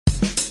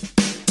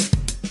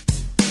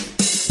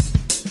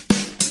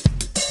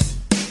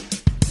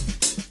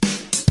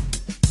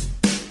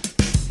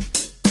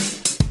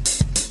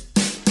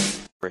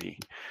3.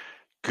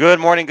 Good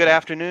morning, good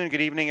afternoon, good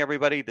evening,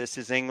 everybody. This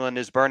is England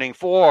is Burning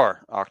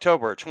for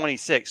October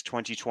 26,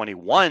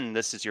 2021.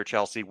 This is your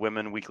Chelsea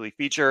Women Weekly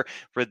feature.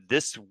 For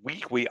this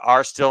week, we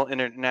are still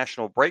in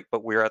international break,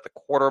 but we're at the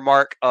quarter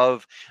mark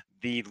of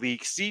the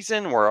league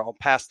season. We're all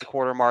past the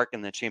quarter mark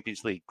in the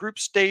Champions League group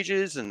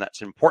stages, and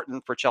that's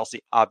important for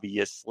Chelsea,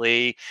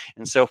 obviously,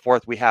 and so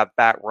forth. We have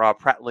back Rob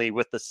Prattley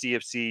with the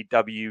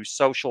CFCW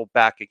Social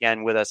back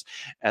again with us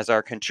as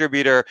our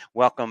contributor.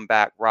 Welcome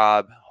back,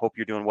 Rob. Hope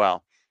you're doing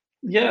well.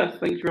 Yeah,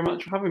 thank you very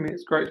much for having me.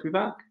 It's great to be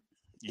back.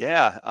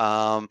 Yeah,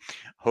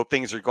 hope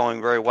things are going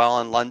very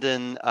well in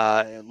London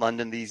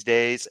these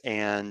days,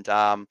 and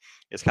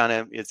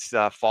it's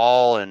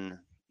fall, and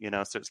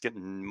so it's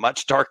getting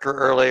much darker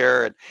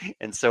earlier,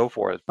 and so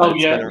forth. But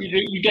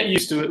you get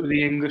used to it with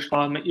the English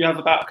climate. You have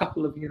about a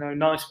couple of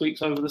nice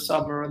weeks over the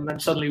summer, and then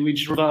suddenly we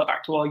just revert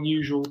back to our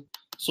usual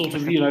sort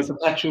of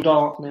perpetual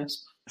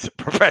darkness.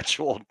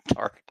 Perpetual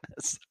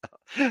darkness.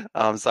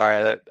 I'm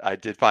sorry, I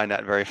did find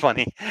that very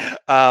funny,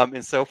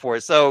 and so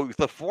forth. So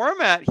the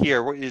format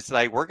here is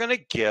like we're going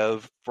to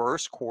give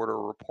first quarter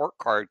report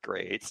card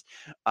grades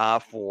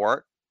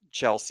for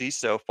Chelsea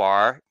so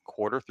far,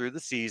 quarter through the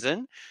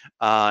season,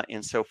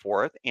 and so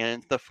forth.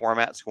 And the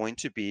format's going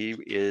to be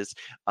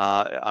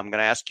I'm going to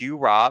ask you,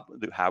 Rob,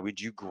 how would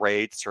you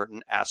grade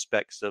certain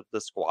aspects of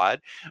the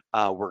squad?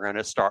 We're going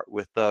to start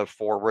with the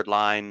forward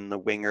line, the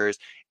wingers,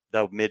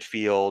 the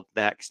midfield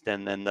next,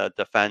 and then the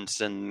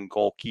defense and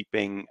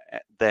goalkeeping,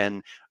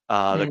 then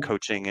the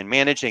coaching and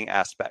managing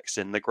aspects.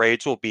 And the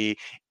grades will be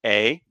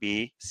A,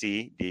 B,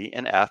 C, D,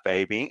 and F.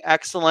 A being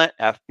excellent,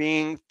 F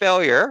being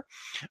failure.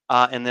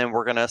 And then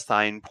we're going to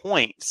assign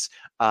points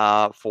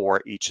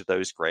for each of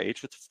those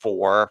grades, with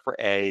 4 for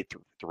A,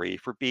 3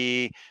 for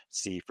B,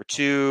 C for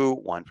 2,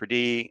 1 for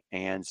D,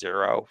 and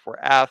 0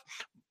 for F.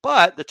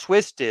 But the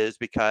twist is,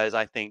 because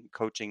I think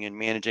coaching and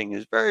managing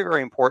is very,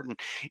 very important,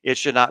 it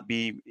should not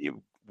be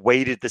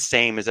weighted the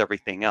same as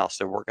everything else.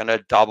 So we're going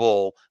to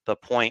double the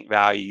point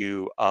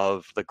value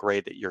of the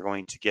grade that you're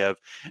going to give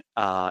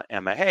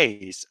Emma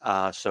Hayes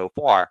so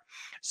far.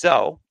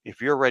 So if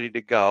you're ready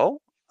to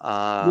go,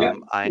 I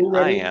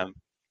am.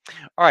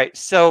 All right.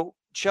 So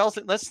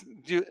Chelsea, let's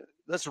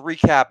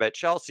recap it.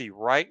 Chelsea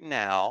right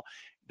now,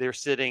 they're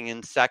sitting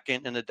in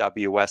second in the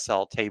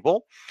WSL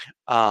table.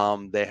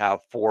 They have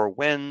 4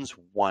 wins,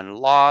 1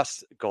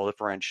 loss, goal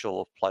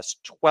differential of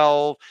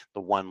 +12.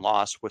 The 1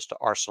 loss was to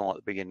Arsenal at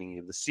the beginning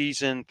of the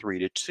season,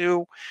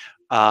 3-2.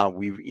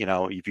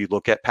 If you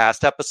look at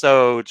past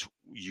episodes,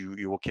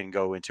 you can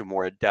go into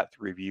more in-depth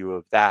review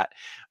of that,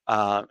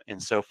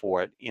 and so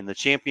forth. In the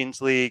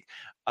Champions League,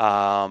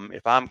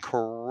 if I'm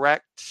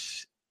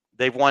correct,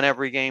 they've won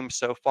every game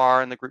so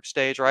far in the group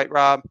stage, right,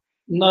 Rob?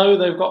 No,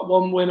 they've got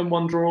 1 win and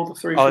 1 draw. The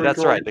 3. Oh,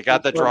 that's right. They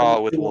got the draw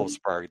with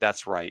Wolfsburg.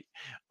 That's right,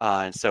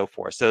 and so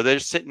forth. So they're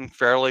sitting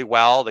fairly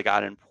well. They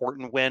got an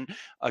important win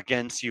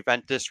against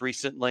Juventus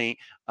recently,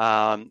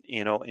 and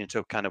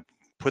to kind of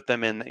put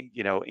them in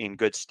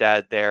good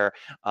stead there.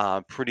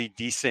 Pretty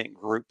decent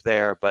group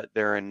there, but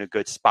they're in a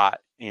good spot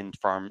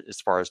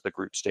as far as the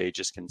group stage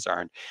is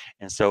concerned,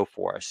 and so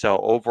forth. So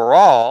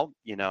overall,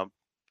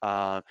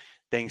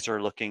 things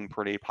are looking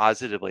pretty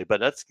positively,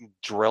 but let's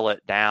drill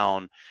it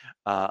down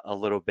a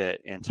little bit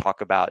and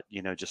talk about,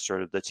 just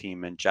sort of the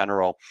team in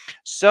general.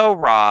 So,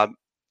 Rob,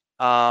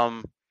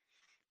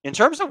 in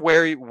terms of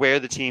where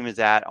the team is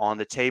at on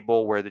the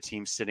table, where the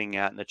team's sitting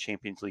at in the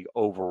Champions League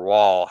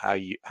overall, how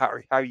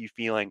are you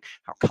feeling?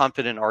 How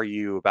confident are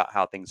you about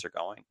how things are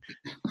going?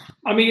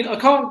 I mean, I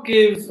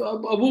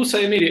will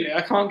say immediately,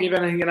 I can't give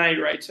anything an A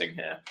rating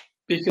here,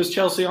 because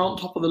Chelsea aren't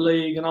top of the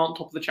league and aren't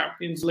top of the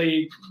Champions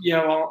League,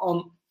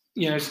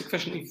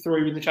 sufficiently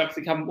through in the Champions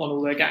League, haven't won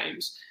all their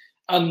games.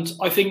 And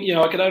I think,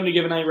 I could only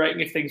give an A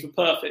rating if things were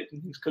perfect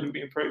and things couldn't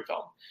be improved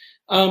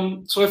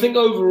on. So I think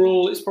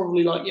overall it's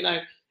probably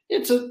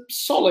it's a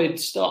solid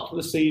start to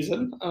the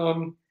season. I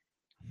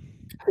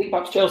think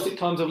perhaps Chelsea at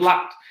times have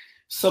lacked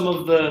some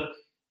of the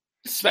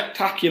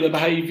spectacular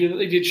behaviour that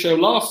they did show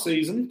last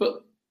season.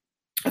 But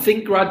I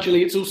think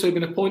gradually it's also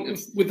been a point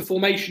with the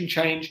formation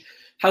change,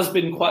 has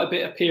been quite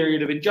a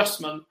period of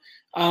adjustment.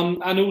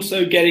 And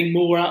also getting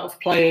more out of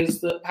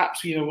players that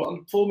perhaps,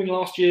 weren't performing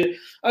last year.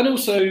 And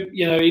also,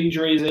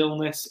 injuries,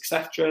 illness,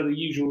 etc., the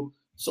usual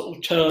sort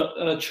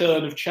of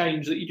churn of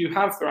change that you do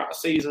have throughout a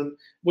season,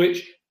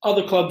 which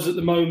other clubs at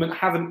the moment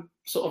haven't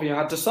sort of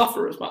had to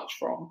suffer as much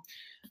from.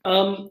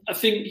 I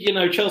think,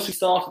 Chelsea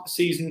started the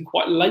season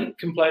quite late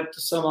compared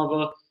to some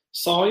other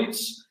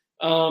sides.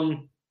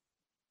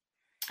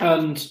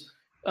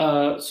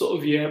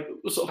 Sort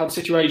of had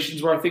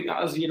situations where I think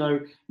that has,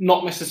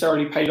 not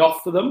necessarily paid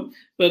off for them.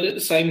 But at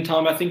the same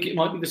time, I think it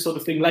might be the sort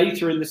of thing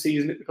later in the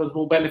season it becomes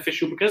more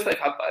beneficial because they've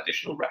had that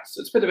additional rest.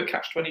 So it's a bit of a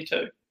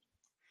catch-22.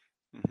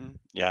 Mm-hmm.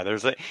 Yeah,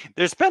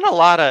 there's been a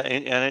lot of,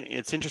 and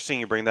it's interesting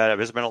you bring that up.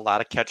 There's been a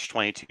lot of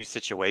catch-22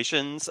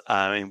 situations,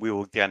 and we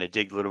will kind of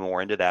dig a little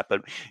more into that.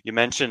 But you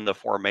mentioned the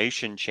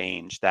formation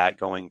change, that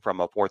going from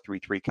a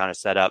 4-3-3 kind of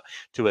setup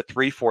to a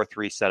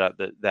 3-4-3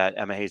 setup that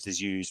Emma Hayes has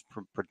used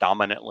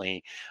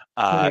predominantly,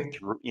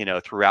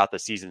 throughout the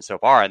season so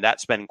far, and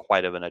that's been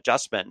quite of an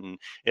adjustment. And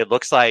it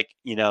looks like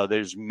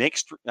there's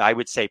mixed, I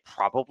would say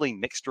probably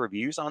mixed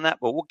reviews on that,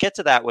 but we'll get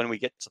to that when we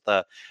get to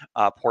the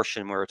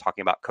portion where we're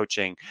talking about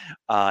coaching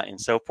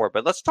and so forth.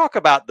 But let's talk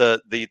about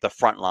the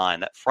front line,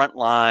 that front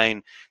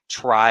line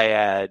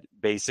triad,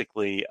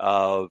 basically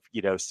of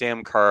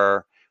Sam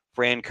Kerr,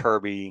 Fran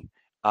Kirby,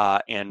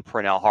 and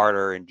Pernell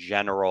Harder in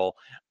general.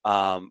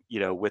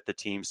 With the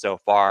team so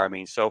far. I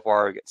mean, so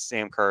far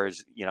Sam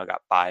Kerr's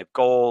got 5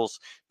 goals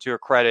to her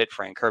credit.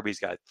 Fran Kirby's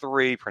got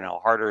 3.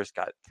 Pernell Harder's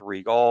got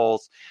 3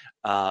 goals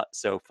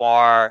so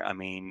far. I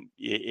mean,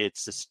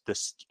 it's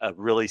just a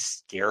really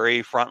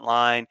scary front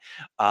line.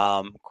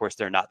 Of course,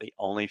 they're not the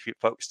only few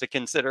folks to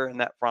consider in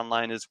that front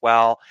line as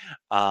well.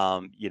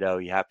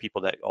 You have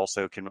people that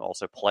can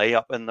play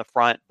up in the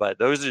front, but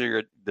those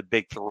are the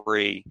big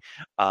 3,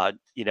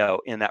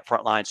 in that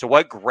front line. So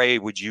what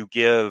grade would you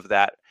give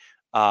that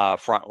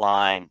front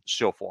line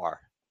so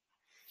far?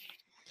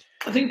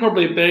 I think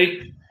probably a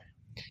B.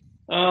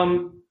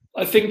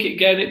 I think,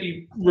 again, it'd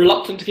be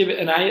reluctant to give it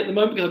an A at the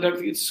moment because I don't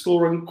think it's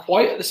scoring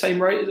quite at the same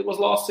rate as it was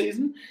last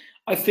season.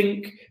 I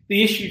think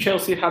the issue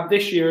Chelsea have had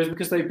this year is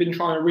because they've been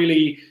trying to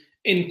really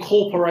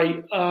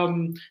incorporate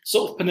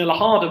sort of Pernilla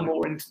Harder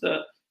more into the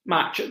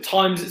match. At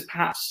times it's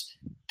perhaps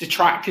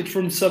detracted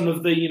from some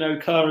of the,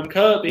 Kerr and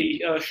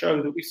Kirby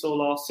show that we saw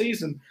last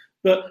season.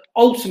 But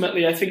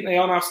ultimately, I think they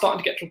are now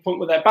starting to get to a point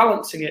where they're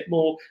balancing it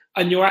more,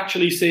 and you're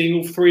actually seeing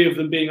all 3 of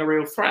them being a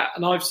real threat.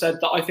 And I've said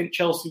that I think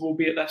Chelsea will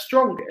be at their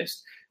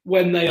strongest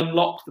when they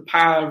unlock the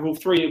power of all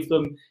 3 of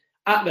them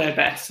at their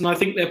best. And I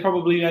think they're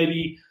probably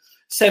maybe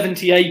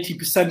 70,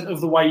 80%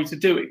 of the way to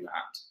doing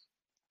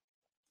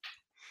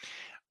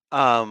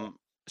that.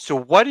 So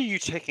what are you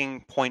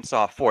taking points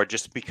off for?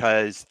 Just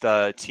because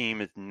the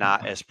team is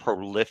not as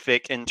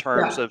prolific in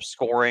terms of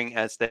scoring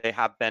as they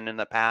have been in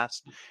the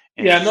past?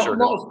 Not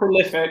as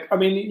prolific. I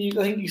mean,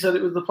 I think you said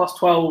it was the plus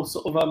 12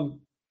 sort of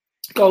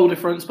goal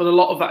difference, but a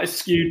lot of that is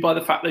skewed by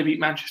the fact they beat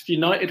Manchester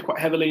United quite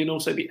heavily and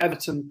also beat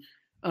Everton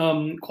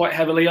quite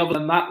heavily. Other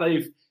than that,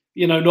 they've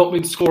not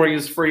been scoring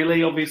as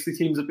freely. Obviously,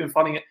 teams have been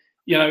finding it.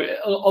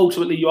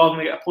 Ultimately, you are going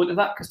to get a point of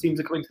that because teams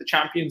are coming to the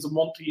champions and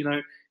want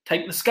to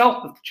take the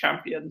scalp of the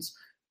champions.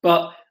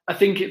 But I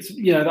think it's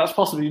that's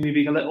possibly me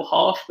being a little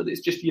harsh, but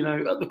it's just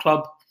at the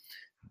club,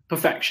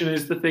 perfection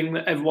is the thing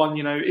that everyone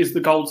is the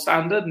gold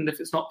standard, and if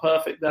it's not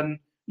perfect, then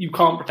you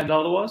can't pretend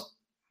otherwise.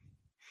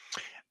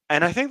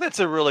 And I think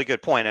that's a really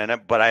good point.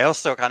 But I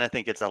also kind of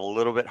think it's a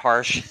little bit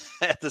harsh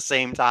at the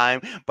same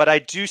time. But I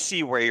do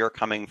see where you're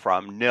coming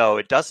from. No,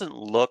 it doesn't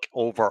look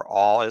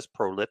overall as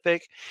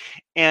prolific.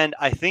 And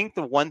I think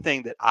the one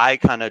thing that I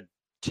kind of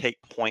take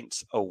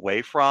points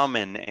away from,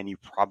 and you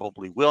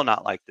probably will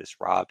not like this,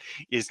 Rob,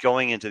 is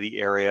going into the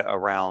area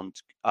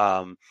around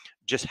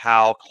just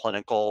how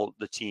clinical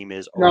the team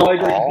is overall. No, I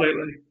agree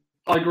completely.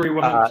 I agree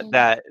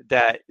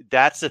 100%.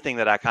 That's the thing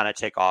that I kind of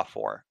take off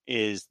for,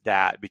 is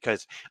that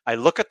because I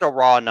look at the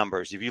raw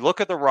numbers. If you look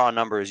at the raw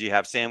numbers, you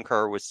have Sam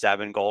Kerr with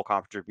 7 goal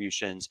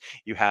contributions.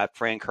 You have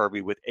Fran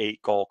Kirby with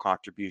 8 goal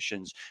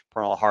contributions.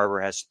 Pernilla Harder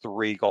has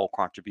 3 goal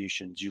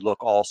contributions. You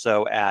look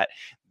also at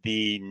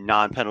the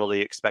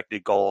non-penalty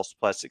expected goals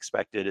plus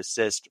expected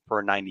assists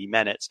per 90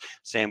 minutes.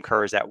 Sam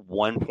Kerr is at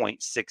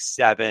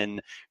 1.67.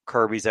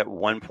 Kirby's at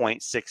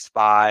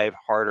 1.65.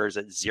 Harder's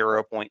at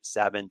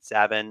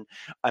 0.77.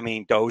 I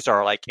mean, those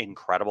are like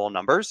incredible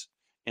numbers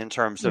in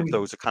terms of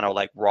those are kind of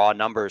like raw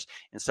numbers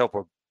and so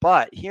forth.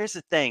 But here's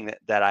the thing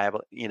that I have,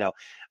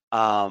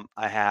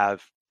 I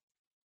have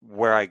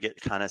where I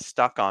get kind of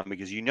stuck on,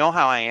 because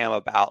how I am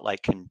about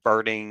like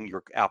converting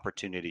your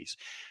opportunities.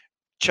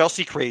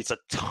 Chelsea creates a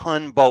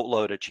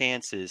boatload of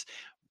chances,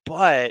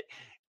 but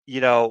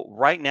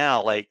right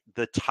now, like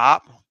the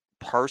top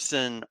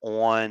person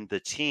on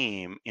the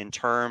team in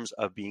terms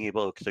of being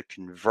able to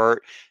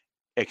convert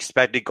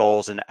expected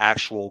goals into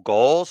actual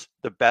goals,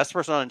 the best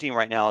person on the team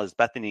right now is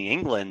Bethany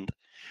England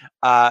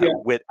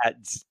with at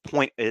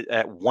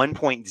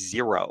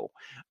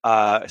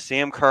 1.0.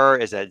 Sam Kerr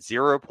is at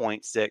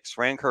 0.6.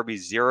 Fran Kirby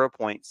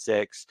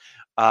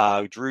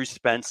 0.6. Drew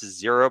Spence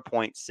is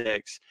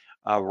 0.6.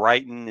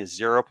 Wrighton is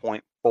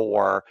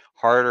 0.4.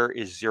 Harder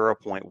is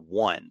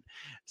 0.1.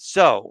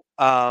 So,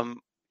 and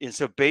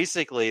so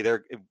basically,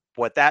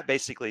 what that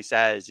basically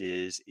says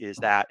is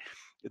that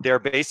they're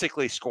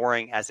basically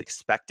scoring as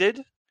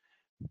expected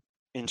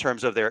in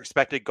terms of their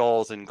expected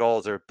goals, and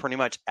goals are pretty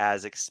much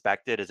as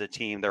expected as a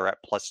team. They're at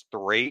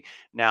 +3.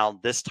 Now,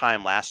 this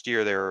time last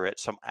year, they were at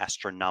some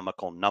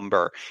astronomical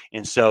number.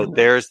 And so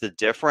there's the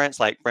difference.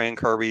 Like Fran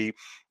Kirby,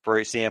 for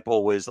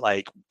example, was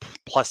like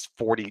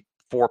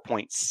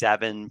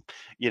 +44.7,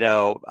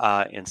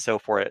 and so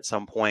forth at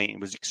some point. It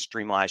was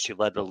extremely high. She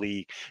led the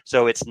league.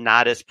 So it's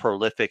not as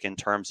prolific in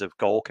terms of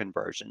goal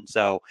conversion.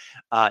 So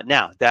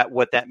now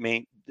what that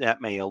means,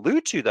 that may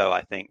allude to, though,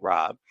 I think,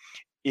 Rob,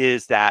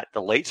 is that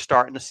the late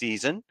start in the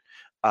season.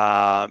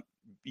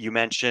 You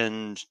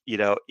mentioned,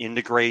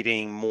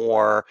 integrating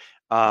more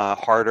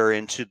harder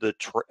into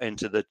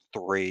the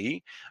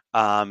three,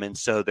 and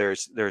so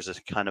there's a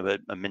kind of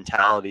a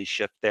mentality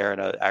shift there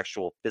and an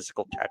actual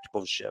physical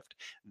tactical shift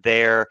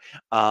there.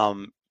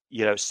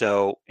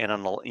 So and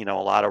on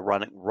a lot of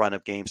run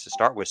of games to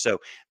start with. So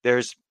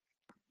there's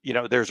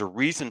a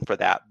reason for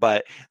that,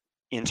 but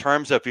in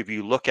terms of if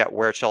you look at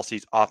where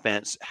Chelsea's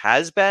offense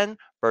has been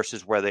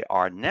versus where they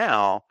are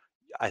now,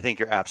 I think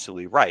you're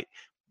absolutely right.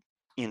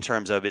 In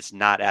terms of it's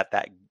not at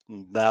that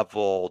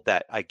level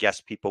that I guess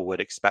people would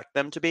expect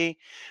them to be,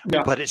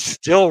 but it's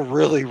still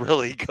really,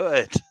 really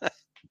good.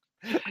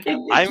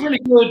 It's really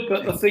good,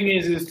 but the thing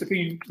is to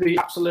be the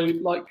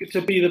absolute,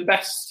 to be the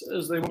best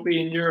as they would be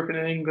in Europe and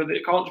in England,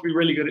 it can't just be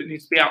really good. It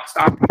needs to be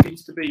outstanding. It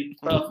needs to be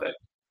perfect.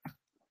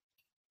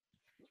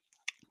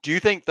 Do you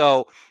think,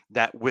 though,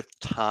 that with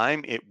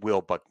time it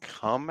will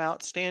become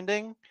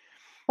outstanding?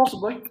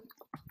 Possibly.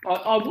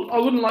 I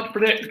wouldn't like to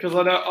predict because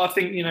I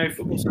think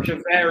football's such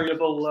a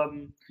variable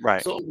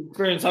sort of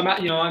experience. I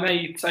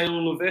may say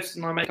all of this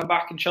and I may come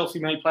back and Chelsea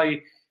may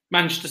play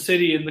Manchester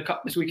City in the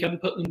cup this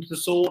weekend, put them to the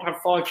sword,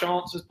 have 5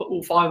 chances, put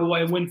all 5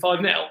 away and win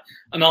 5-0,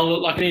 and I'll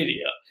look like an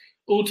idiot.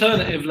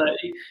 Alternatively,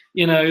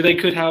 they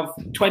could have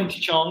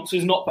 20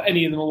 chances, not put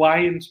any of them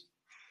away, and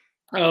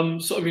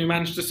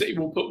Manchester City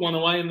will put 1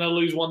 away and they'll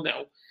lose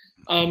 1-0.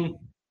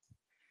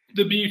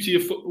 The beauty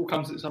of football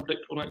comes in its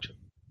unpredictable nature.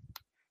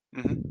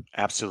 Mm-hmm.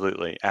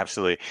 Absolutely.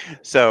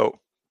 So,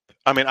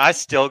 I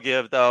still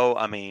give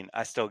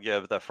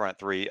the front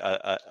three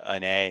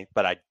an A,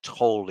 but I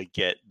totally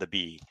get the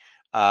B,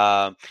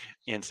 and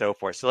so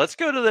forth. So let's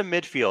go to the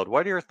midfield.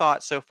 What are your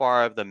thoughts so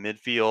far of the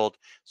midfield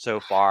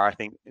so far? I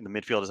think the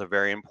midfield is a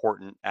very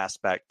important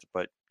aspect,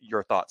 but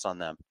your thoughts on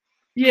them?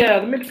 Yeah,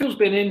 the midfield's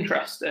been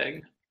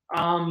interesting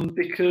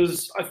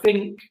because I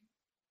think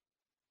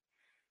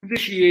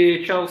this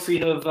year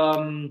Chelsea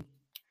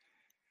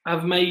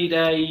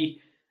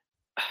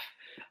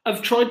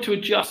I've tried to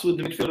adjust with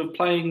the midfield of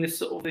playing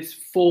this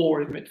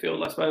 4 in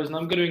midfield, I suppose, and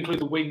I'm going to include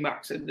the wing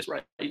backs in this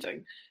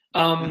rating.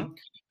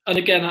 And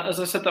again, as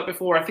I said that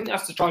before, I think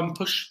that's to try and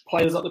push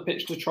players up the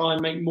pitch to try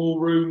and make more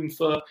room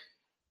for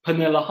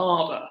Pernille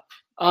Harder.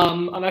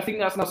 And I think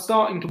that's now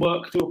starting to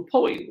work to a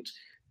point.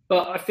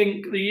 But I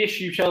think the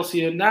issue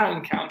Chelsea are now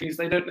encountering is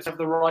they don't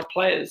necessarily have the right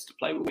players to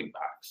play with wing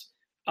backs.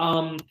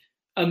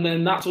 And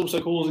then that's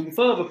also causing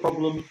further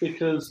problems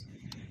because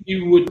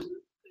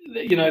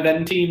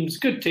then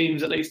good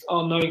teams at least,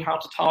 are knowing how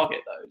to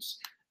target those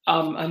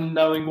and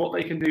knowing what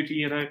they can do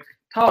to,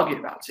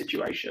 target that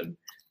situation.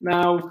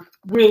 Now,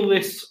 will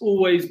this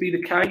always be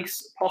the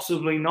case?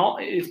 Possibly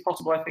not. It is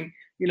possible, I think,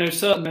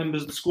 certain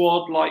members of the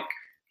squad, like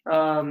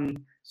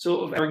Erin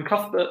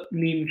Cuthbert,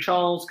 Niamh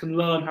Charles, can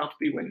learn how to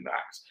be wing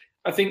backs.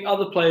 I think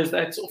other players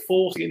they're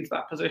forcing into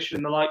that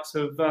position, the likes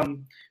of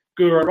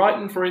Guro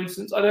Reiten, for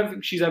instance. I don't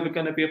think she's ever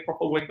going to be a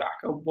proper wing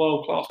back, a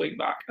world-class wing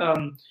back,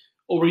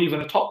 or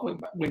even a top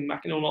wing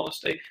back, in all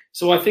honesty.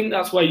 So I think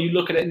that's where you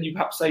look at it and you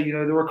perhaps say, the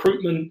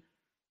recruitment,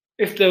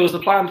 if there was a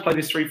plan to play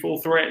this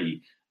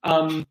 3-4-3,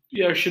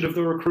 should have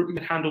the recruitment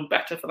been handled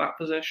better for that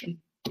position?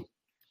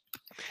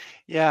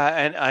 Yeah,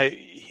 and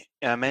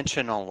I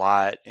mention a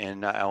lot,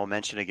 and I will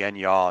mention again,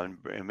 y'all,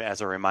 and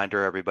as a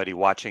reminder, everybody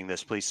watching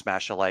this, please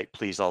smash a like.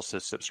 Please also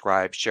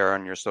subscribe, share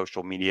on your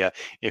social media.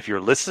 If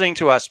you're listening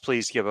to us,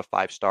 please give a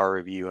 5-star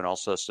review and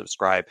also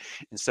subscribe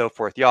and so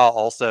forth. Y'all,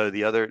 also,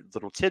 the other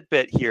little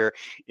tidbit here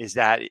is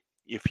that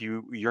if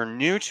you're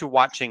new to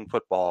watching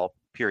football,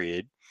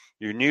 period,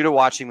 you're new to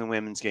watching the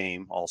women's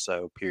game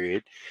also,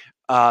 period,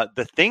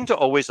 the thing to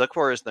always look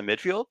for is the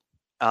midfield.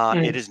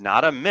 It is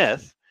not a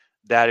myth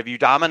that if you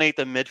dominate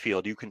the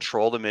midfield, you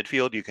control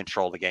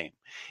the game.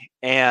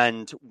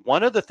 And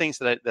one of the things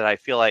that I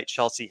feel like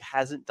Chelsea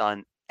hasn't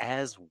done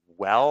as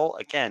well,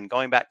 again,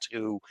 going back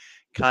to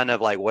kind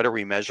of like what are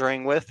we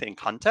measuring with in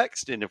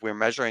context, and if we're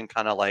measuring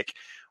kind of like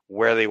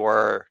where they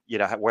were,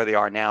 where they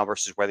are now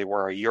versus where they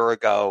were a year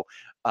ago,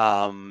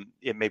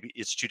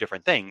 it's 2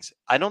 different things.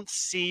 I don't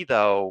see,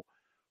 though,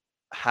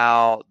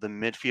 how the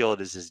midfield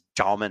is as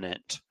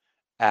dominant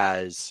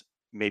as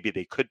maybe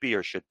they could be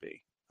or should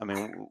be.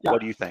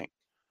 What do you think?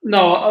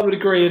 No, I would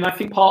agree, and I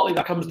think partly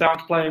that comes down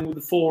to playing with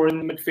the 4 in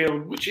the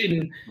midfield, which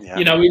in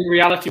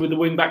reality with the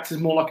wing backs is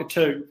more like a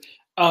 2.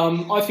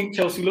 I think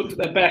Chelsea looked at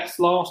their best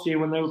last year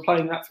when they were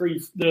playing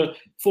the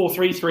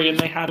 4-3-3, and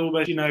they had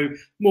almost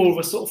more of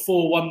a sort of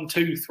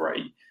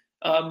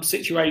 4-1-2-3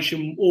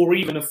 situation, or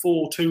even a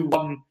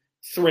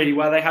 4-2-1-3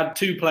 where they had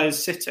 2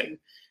 players sitting.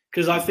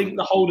 Because I think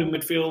the holding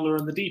midfielder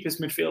and the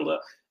deepest midfielder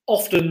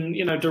often,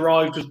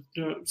 derived and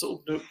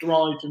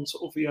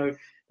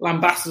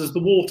lambasted as the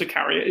water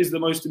carrier is the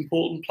most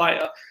important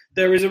player.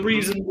 There is a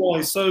reason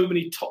why so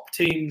many top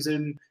teams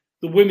in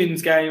the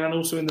women's game and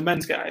also in the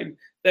men's game,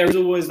 there is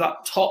always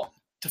that top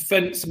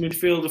defensive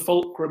midfielder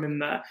fulcrum in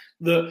there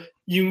that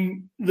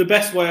the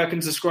best way I can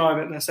describe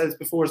it, and I said this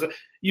before, is that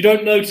you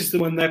don't notice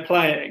them when they're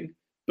playing,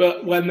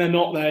 but when they're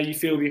not there, you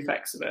feel the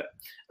effects of it.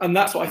 And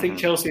that's what I think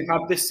Chelsea have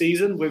had this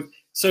season with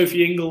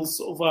Sophie Ingles'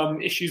 sort of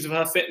issues of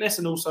her fitness,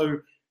 and also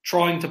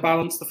trying to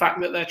balance the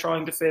fact that they're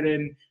trying to fit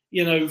in,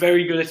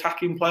 very good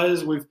attacking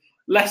players with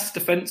less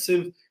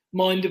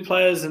defensive-minded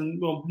players and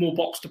more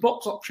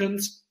box-to-box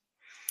options.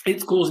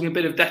 It's causing a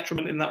bit of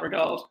detriment in that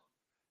regard.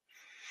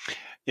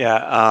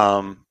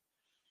 Yeah,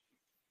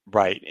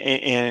 right,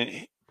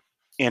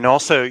 and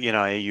also,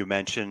 you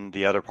mentioned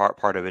the other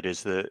part of it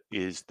is the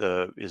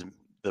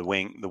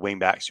wing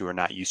backs who are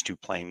not used to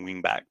playing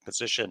wing back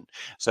position,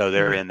 so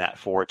they're in that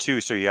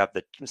 4-2. So you have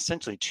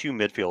essentially two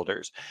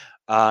midfielders,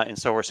 and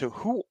so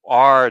who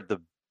are the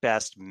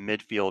best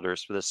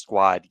midfielders for the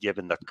squad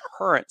given the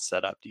current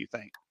setup? Do you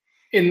think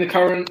in the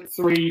current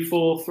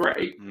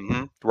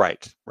 3-4-3?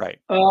 Right.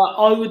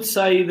 I would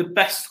say the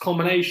best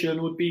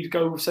combination would be to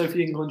go with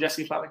Sophie Ingle and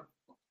Jessie Fleming.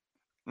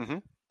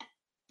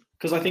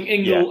 Because I think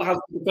Ingle has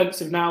the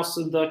defensive nous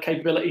and the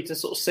capability to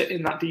sort of sit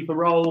in that deeper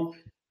role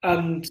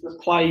and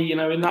play,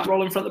 in that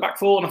role in front of the back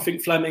four. And I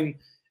think Fleming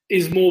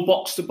is more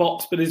box to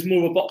box, but is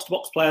more of a box to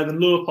box player than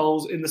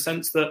Leupolz, in the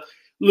sense that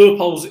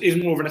Leupolz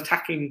is more of an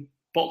attacking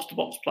box to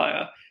box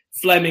player.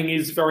 Fleming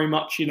is very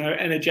much,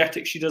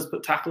 energetic. She does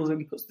put tackles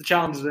in, puts the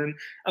challenges in.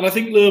 And I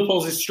think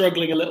Leupolz is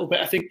struggling a little bit.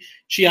 I think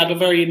she had a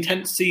very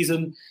intense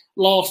season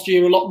last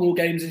year, a lot more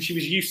games than she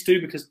was used to,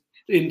 because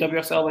in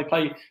WSL they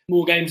play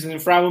more games than in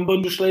Frauen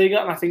Bundesliga.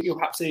 And I think you're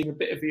perhaps seeing a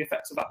bit of the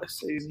effects of that this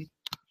season.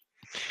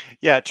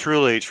 Yeah,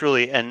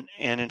 truly. And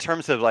in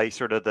terms of like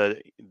sort of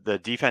the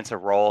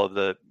defensive role of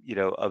the,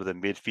 of the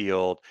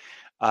midfield,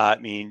 I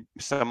mean,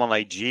 someone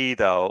like G,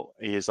 though,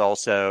 is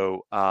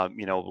also,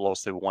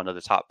 also one of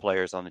the top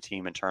players on the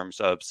team in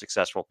terms of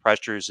successful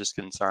pressures is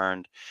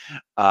concerned.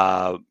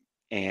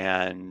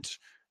 And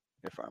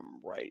if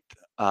I'm right,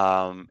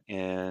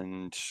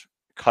 and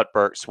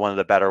Cuthbert's one of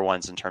the better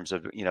ones in terms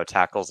of,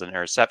 tackles and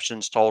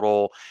interceptions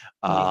total.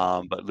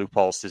 But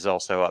Leupolz is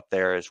also up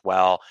there as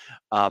well.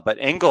 But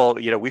Ingle,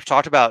 we've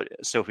talked about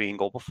Sophie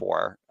Ingle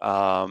before,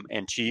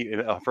 and she,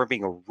 for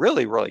being a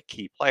really, really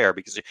key player,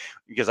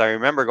 because I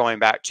remember going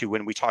back to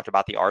when we talked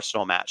about the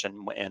Arsenal match,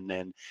 and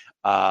then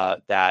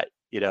that,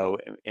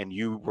 and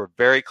you were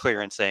very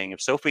clear in saying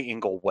if Sophie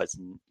Ingle was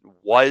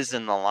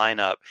in the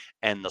lineup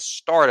and the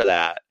start of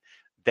that,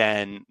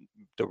 then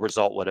the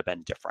result would have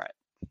been different.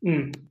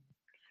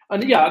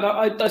 And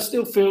I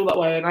still feel that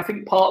way. And I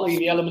think partly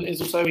the element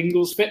is also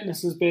Ingle's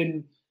fitness has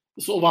been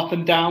sort of up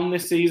and down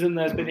this season.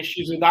 There's been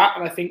issues with that.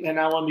 And I think they're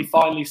now only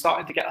finally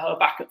starting to get her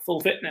back at full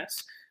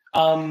fitness,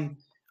 and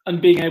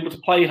being able to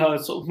play her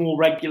sort of more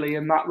regularly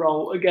in that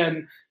role.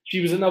 Again, she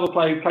was another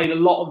player who played a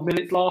lot of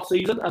minutes last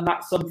season. And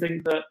that's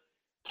something that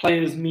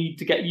players need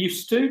to get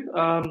used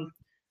to,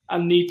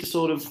 and need to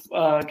sort of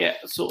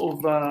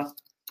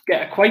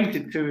get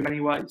acquainted to in many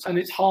ways. And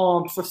it's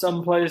hard for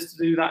some players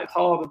to do that. It's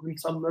harder than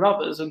some than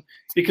others. And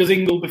because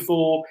Ingle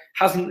before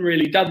hasn't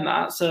really done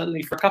that,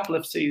 certainly for a couple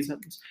of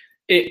seasons,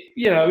 it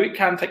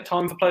can take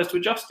time for players to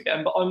adjust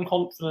again. But I'm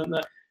confident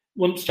that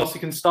once Chelsea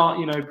can start,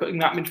 putting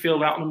that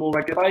midfield out on a more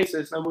regular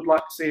basis, and I would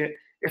like to see it,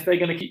 if they're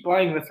going to keep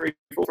playing the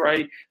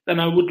 3-4-3, then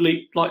I would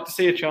like to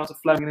see a chance of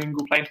Fleming and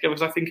Ingle playing together,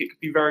 because I think it could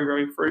be very,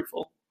 very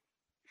fruitful.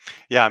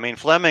 Yeah, I mean,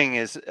 Fleming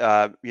is,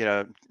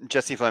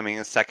 Jessie Fleming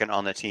is second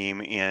on the team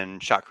in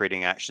shot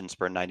creating actions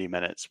per 90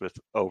 minutes with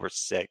over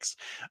 6.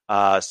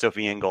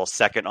 Sophie Ingle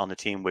second on the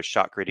team with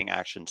shot creating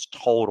actions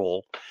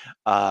total,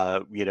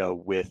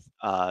 with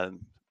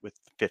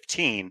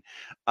 15.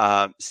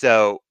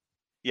 So,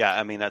 yeah,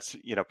 I mean, that's,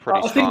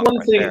 pretty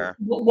strong there.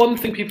 One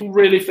thing people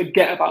really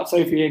forget about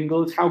Sophie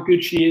Ingle is how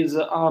good she is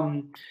at,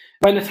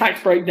 when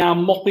attacks break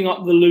down, mopping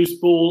up the loose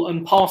ball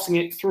and passing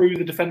it through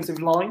the defensive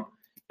line.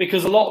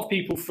 Because a lot of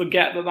people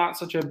forget that that's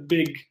such a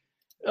big,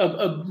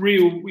 a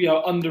real,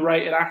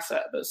 underrated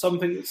asset. But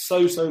something that's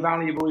so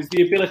valuable is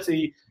the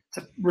ability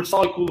to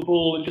recycle the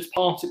ball and just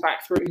pass it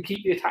back through and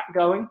keep the attack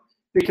going.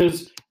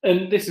 Because,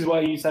 and this is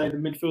where you say the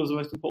midfield is the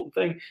most important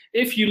thing.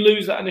 If you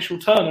lose that initial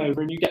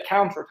turnover and you get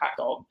counter-attacked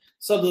on,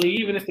 suddenly,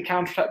 even if the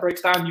counter-attack breaks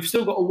down, you've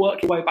still got to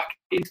work your way back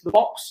into the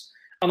box.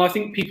 And I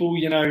think people,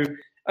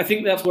 I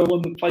think that's where one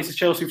of the places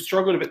Chelsea have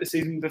struggled a bit this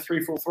season with the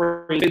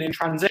 3-4-3 has been in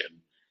transition.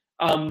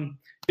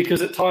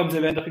 Because at times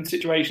they've ended up in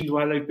situations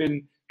where they've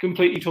been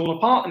completely torn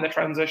apart in their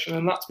transition,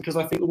 and that's because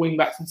I think the wing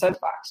backs and centre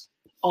backs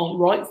aren't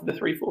right for the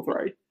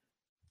 3-4-3.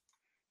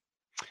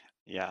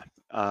 Yeah,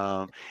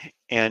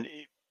 and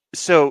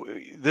so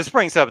this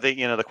brings up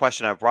the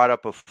question I brought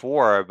up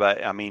before,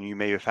 but I mean, you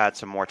may have had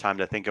some more time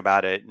to think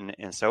about it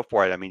and so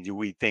forth. I mean, do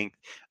we think?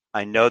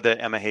 I know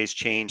that Emma Hayes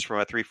changed from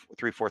a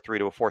 3-4-3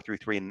 to a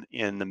 4-3-3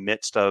 in the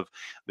midst of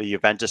the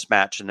Juventus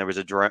match, and there was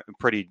a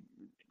pretty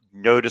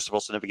noticeable,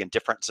 significant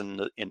difference in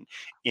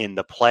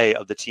the play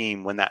of the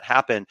team when that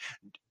happened.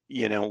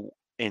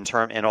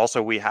 And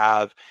also we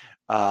have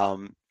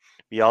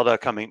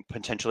Mjelde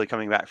potentially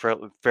coming back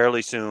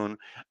fairly soon.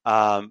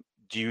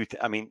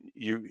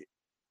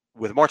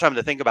 With more time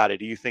to think about it,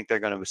 do you think they're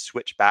going to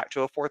switch back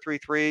to a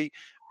 4-3-3,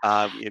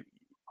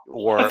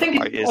 or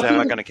is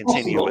Emma going to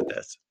continue with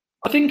this?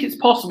 I think it's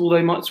possible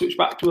they might switch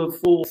back to a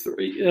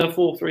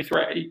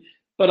 4-3-3.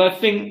 But I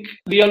think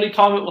the only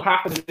time it will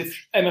happen is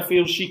if Emma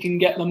feels she can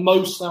get the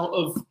most out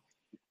of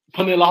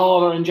Pernille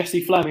Harder and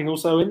Jessie Fleming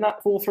also in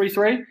that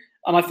 4-3-3.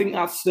 And I think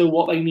that's still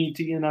what they need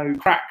to,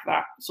 crack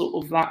that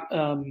sort of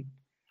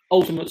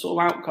ultimate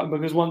sort of outcome.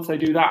 Because once they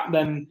do that,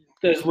 then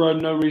there's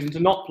no reason to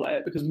not play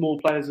it because more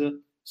players are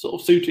sort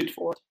of suited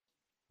for it.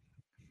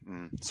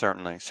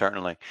 Certainly.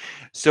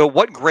 So,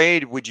 what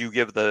grade would you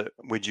give that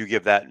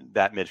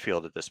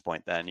midfield at this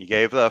point? Then you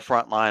gave the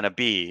front line a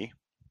B.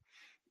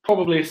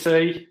 Probably a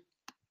C.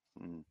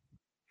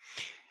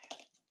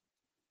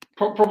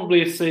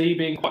 Probably a C,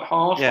 being quite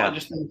harsh. Yeah. But I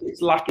just think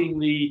it's lacking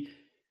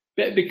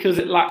because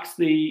it lacks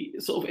the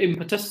sort of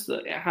impetus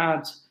that it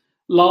had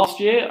last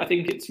year. I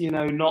think it's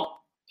not.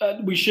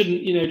 We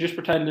shouldn't just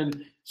pretend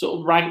and sort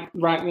of rank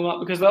them up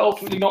because they're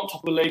ultimately not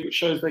top of the league, which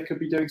shows they could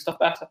be doing stuff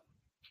better.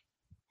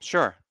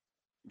 Sure,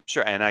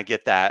 and I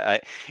get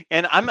that.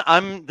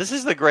 I'm. This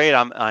is the grade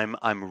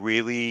I'm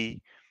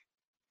really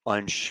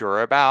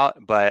unsure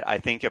about. But I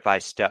think if I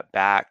step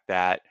back,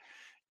 that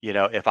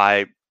if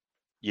I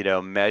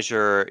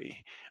measure,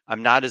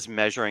 I'm not as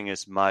measuring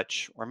as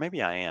much, or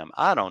maybe I am.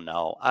 I don't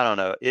know.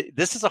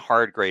 This is a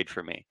hard grade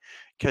for me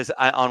because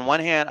on one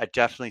hand, I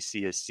definitely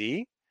see a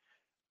C.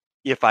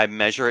 If I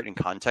measure it in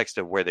context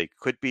of where they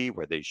could be,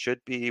 where they should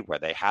be, where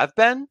they have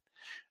been.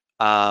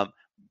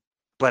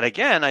 But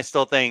again, I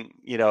still think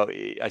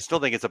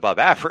it's above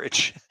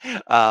average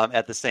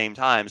at the same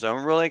time. So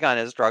I'm really kind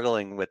of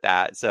struggling with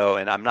that. So,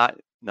 and I'm not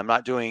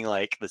doing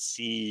like the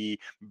C,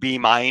 B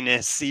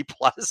minus, C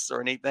plus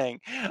or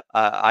anything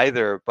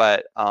either.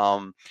 But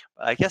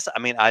I guess,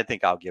 I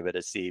think I'll give it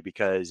a C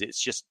because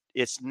it's just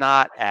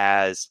not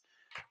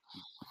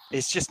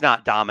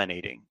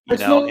dominating,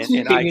 It's not ticking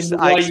in the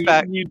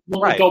way you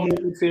want the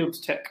dominant midfield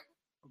to tick.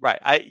 Right.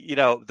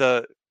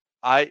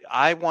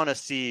 I want to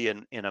see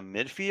in a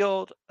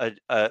midfield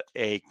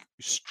a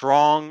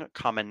strong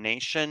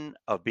combination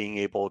of being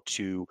able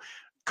to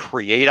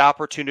create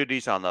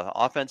opportunities on the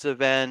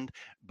offensive end,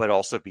 but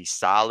also be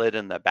solid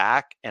in the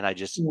back. And I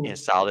just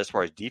solid as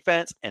far as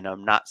defense, and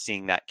I'm not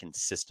seeing that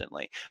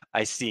consistently.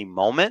 I see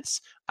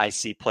moments. I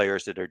see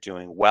players that are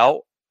doing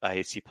well.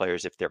 I see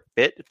players, if they're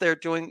fit,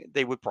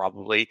 they would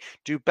probably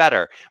do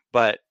better.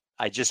 But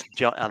I just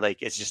don't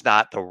it's just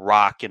not the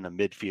rock in the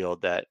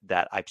midfield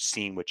that I've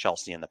seen with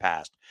Chelsea in the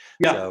past.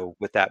 Yeah. So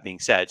with that being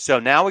said, so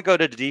now we go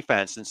to the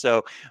defense. And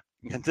so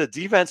the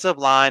defensive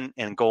line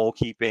and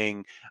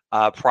goalkeeping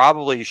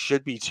probably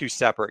should be two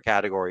separate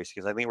categories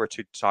because I think we're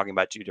talking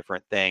about two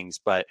different things.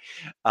 But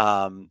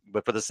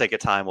for the sake of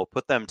time, we'll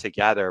put them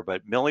together.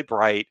 But Millie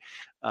Bright,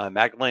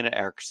 Magdalena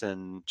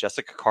Eriksson,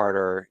 Jessica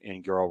Carter,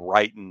 and Guro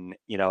Reiten,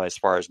 as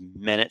far as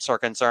minutes are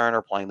concerned,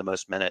 are playing the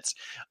most minutes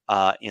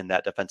in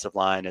that defensive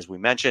line. As we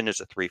mentioned,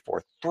 it's a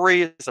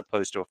 3-4-3 as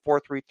opposed to a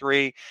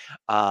 4-3-3.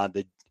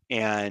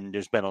 And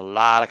there's been a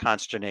lot of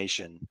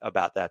consternation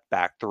about that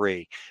back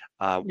three.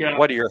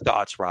 What are your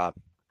thoughts, Rob?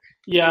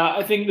 Yeah,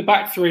 I think the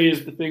back three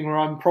is the thing where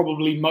I'm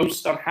probably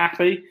most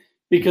unhappy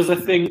because I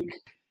think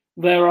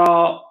there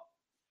are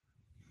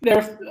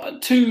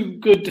two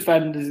good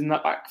defenders in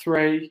that back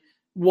three.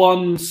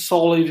 One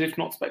solid, if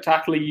not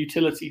spectacular,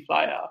 utility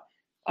player,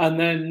 and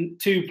then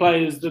two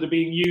players that are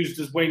being used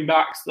as wing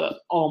backs that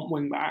aren't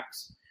wing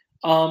backs.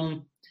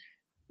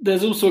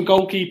 There's also a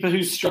goalkeeper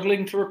who's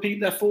struggling to repeat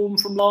their form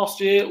from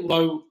last year,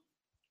 although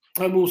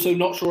I'm also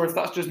not sure if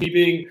that's just me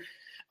being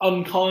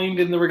unkind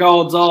in the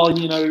regards are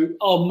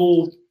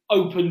more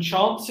open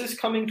chances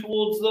coming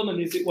towards them, and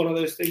is it one of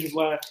those things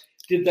where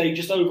did they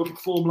just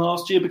overperform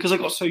last year? Because I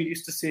got so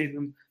used to seeing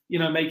them,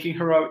 making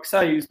heroic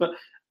saves. But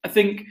I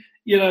think,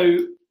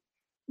 the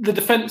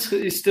defence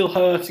is still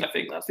hurting. I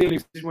think that's the only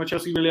reason why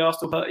Chelsea really are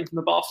still hurting from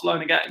the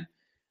Barcelona game.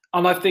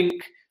 And I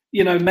think,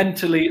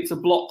 mentally it's a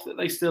block that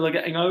they still are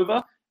getting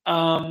over.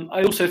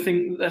 I also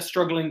think that they're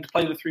struggling to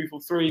play the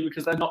 3-4-3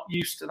 because they're not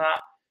used to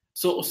that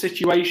sort of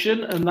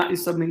situation. And that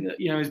is something that,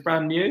 is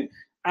brand new.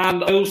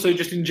 And I also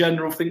just in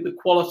general think the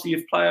quality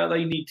of player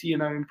they need to,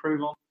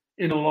 improve on,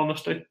 in all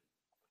honesty.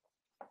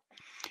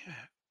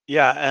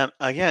 Yeah.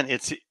 Again,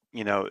 it's,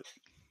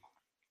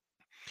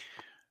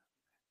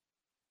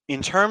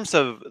 in terms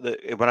of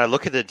when I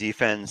look at the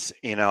defense,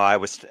 I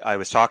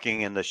was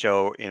talking in the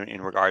show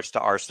in regards to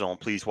Arsenal.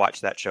 Please watch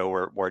that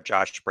show where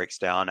Josh breaks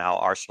down how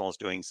Arsenal is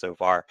doing so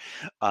far,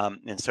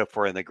 and so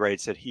forth, and the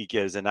grades that he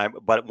gives.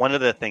 But one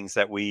of the things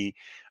that we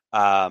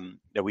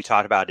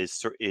talked about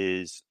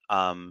is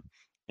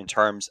in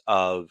terms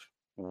of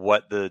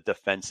what the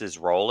defense's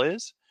role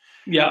is.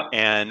 Yeah.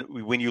 And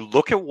when you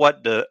look at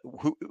whether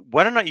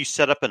or not you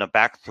set up in a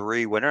back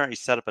three, whether or not you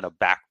set up in a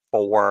back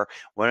four,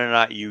 whether or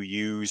not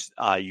you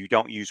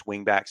don't use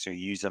wing backs or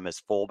you use them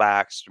as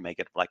fullbacks to make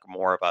it like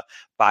more of a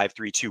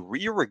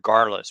 5-3-2,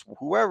 regardless,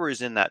 whoever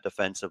is in that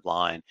defensive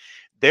line,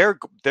 their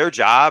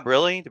job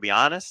really, to be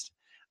honest,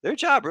 their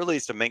job really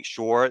is to make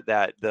sure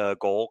that the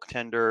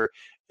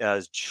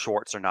goaltender's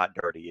shorts are not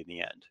dirty in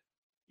the end.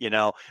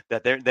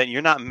 that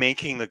you're not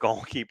making the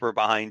goalkeeper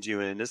behind you,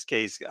 and in this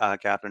case,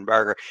 Captain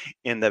Berger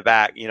in the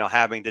back,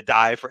 having to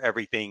dive for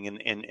everything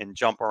and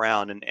jump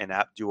around and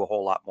do a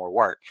whole lot more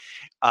work.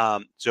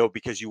 So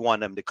because you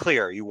want them to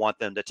clear, you want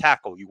them to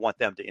tackle, you want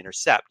them to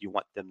intercept, you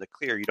want them to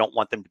clear, you don't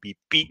want them to be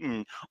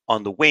beaten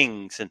on the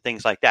wings and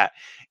things like that.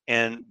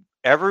 And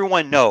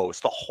everyone knows,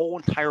 the whole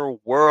entire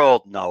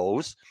world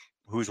knows,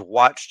 who's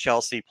watched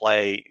Chelsea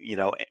play,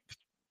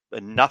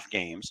 enough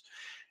games,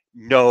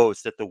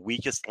 knows that the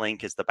weakest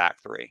link is the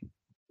back three.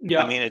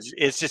 Yeah. I mean,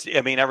 it's just,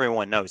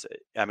 everyone knows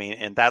it.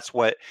 And that's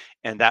what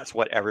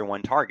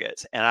everyone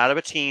targets. And out of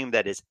a team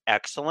that is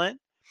excellent,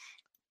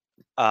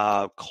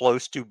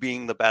 close to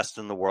being the best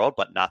in the world,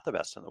 but not the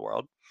best in the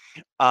world,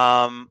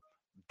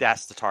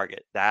 that's the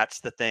target.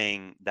 That's the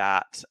thing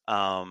that,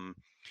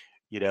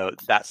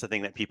 that's the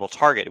thing that people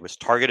target. It was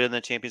targeted in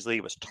the Champions League.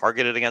 It was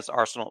targeted against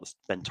Arsenal. It's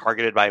been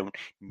targeted by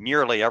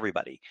nearly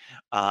everybody.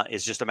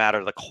 It's just a matter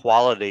of the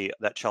quality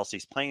that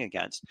Chelsea's playing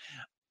against.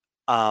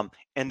 And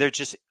they're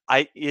just,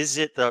 my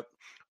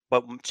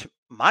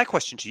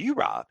question to you,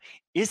 Rob,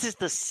 is it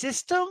the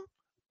system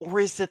or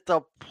is it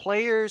the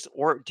players,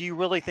 or do you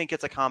really think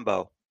it's a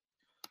combo?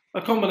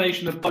 A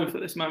combination of both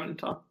at this moment in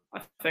time,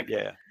 I think.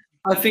 Yeah.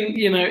 I think,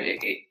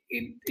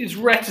 it's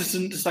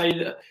reticent to say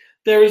that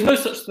there is no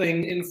such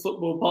thing in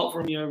football apart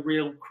from,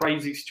 real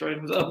crazy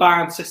situations, a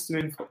bad system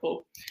in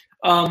football.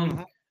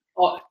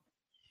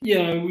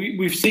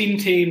 We've seen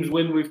teams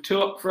win with 2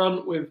 up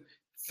front, with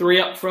 3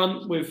 up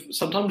front, with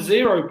sometimes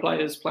 0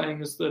 players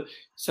playing as the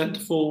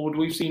centre forward.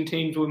 We've seen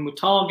teams win with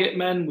target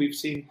men. We've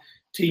seen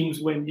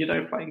teams win,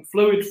 playing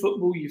fluid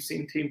football. You've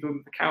seen teams win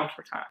with the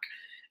counter-attack.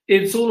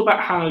 It's all about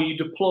how you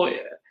deploy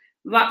it.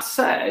 That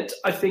said,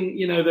 I think,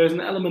 there's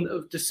an element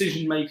of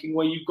decision-making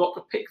where you've got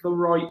to pick the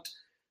right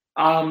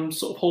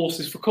sort of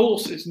horses for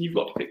courses, and you've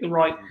got to pick the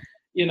right,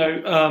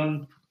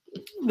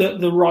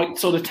 the right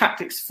sort of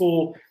tactics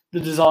for the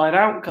desired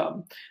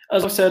outcome.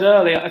 As I said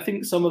earlier, I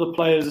think some of the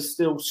players are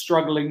still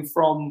struggling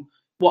from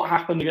what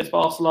happened against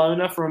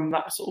Barcelona, from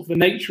that sort of the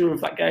nature of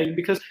that game,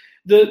 because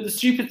the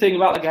stupid thing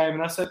about the game,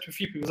 and I said to a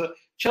few people, is that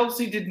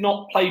Chelsea did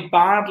not play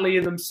badly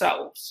in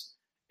themselves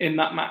in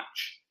that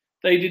match.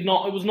 They did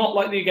not. It was not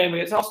like the game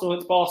against Arsenal,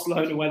 against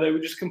Barcelona, where they were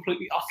just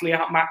completely, utterly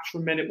outmatched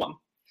from minute one.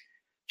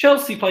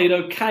 Chelsea played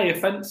okay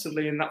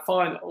offensively in that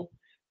final,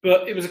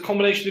 but it was a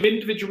combination of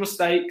individual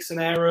mistakes and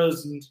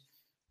errors and,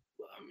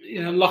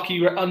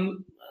 lucky.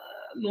 I'm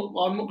not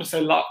going to say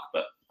luck,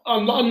 but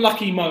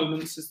unlucky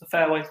moments is the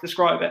fair way to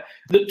describe it,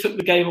 that took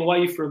the game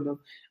away from them.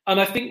 And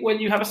I think when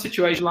you have a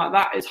situation like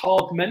that, it's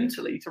hard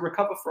mentally to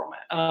recover from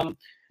it.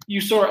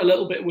 You saw it a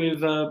little bit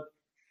with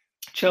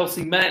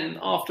Chelsea men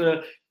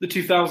after the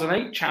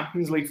 2008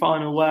 Champions League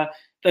final, where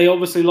they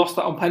obviously lost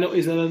that on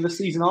penalties, and then the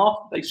season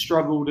after they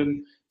struggled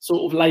and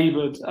sort of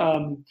laboured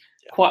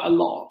quite a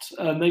lot.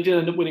 They did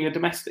end up winning a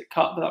domestic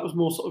cup, but that was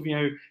more sort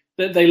of,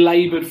 that they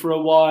laboured for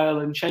a while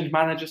and changed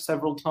managers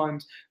several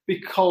times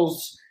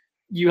because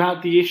you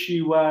had the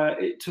issue where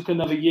it took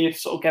another year to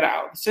sort of get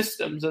out of the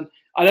systems. And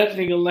I don't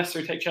think it'll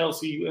necessarily take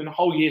Chelsea a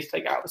whole year to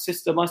take out the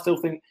system. I still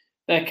think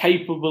they're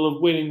capable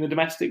of winning the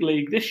domestic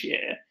league this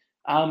year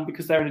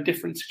because they're in a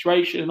different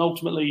situation. And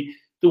ultimately,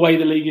 the way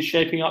the league is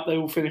shaping up, they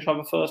will finish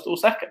either first or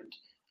second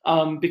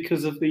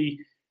because of the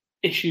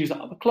issues at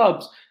other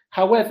clubs.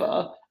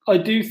 However, I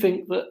do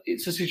think that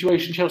it's a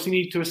situation Chelsea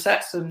need to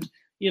assess and,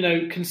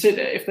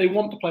 consider if they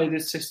want to play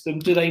this system.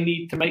 Do they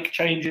need to make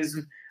changes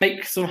and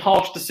make some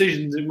harsh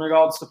decisions in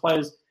regards to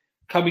players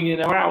coming in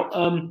or out?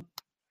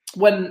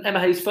 When Emma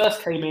Hayes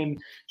first came in,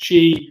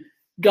 she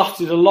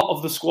gutted a lot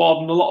of the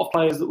squad and a lot of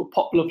players that were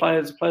popular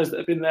players that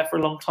have been there for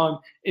a long time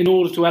in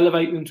order to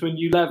elevate them to a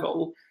new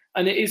level.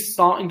 And it is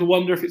starting to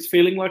wonder if it's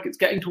feeling like it's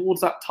getting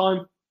towards that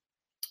time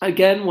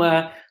again,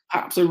 where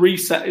perhaps a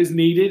reset is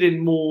needed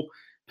in more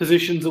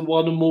positions than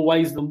one and more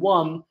ways than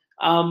one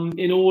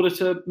in order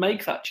to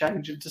make that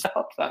change and to step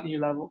up to that new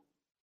level.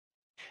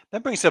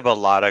 That brings up a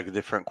lot of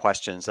different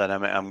questions that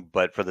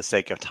but for the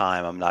sake of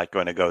time, I'm not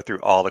going to go through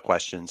all the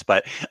questions.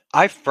 But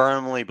I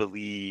firmly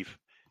believe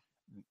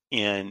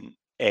in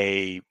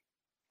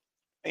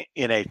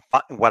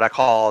what I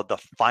call the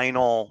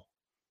final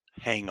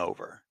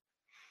hangover.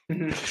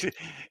 Mm-hmm.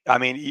 I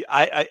mean,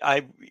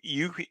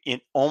 you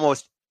in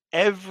almost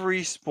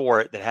every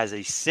sport that has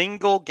a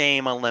single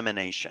game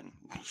elimination,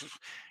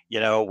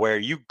 where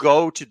you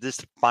go to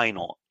this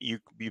final, you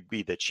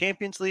be the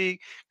Champions League,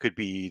 could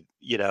be,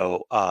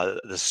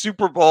 the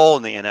Super Bowl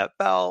in the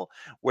NFL,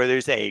 where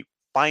there's a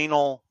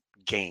final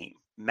game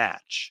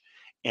match,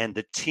 and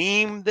the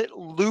team that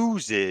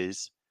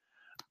loses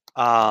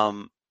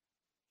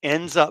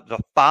ends up the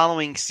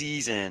following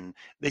season,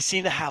 they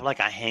seem to have like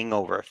a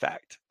hangover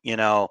effect,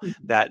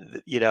 that,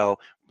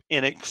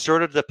 and it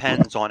sort of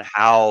depends on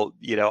how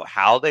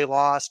they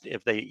lost,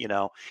 if they,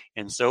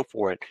 and so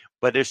forth.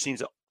 But there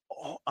seems,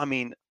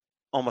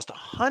 almost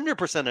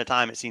 100% of the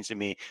time, it seems to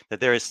me that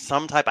there is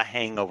some type of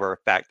hangover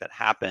effect that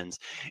happens.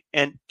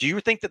 And do you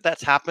think that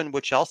that's happened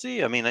with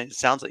Chelsea? I mean, it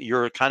sounds like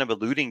you're kind of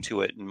alluding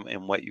to it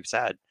in what you've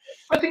said.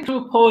 I think to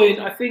a point,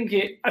 I think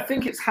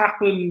it's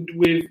happened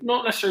with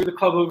not necessarily the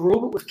club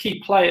overall, but with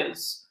key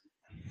players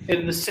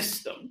in the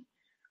system.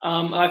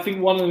 I think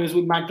one of them is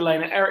with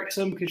Magdalena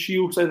Eriksson, because she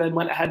also then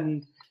went ahead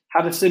and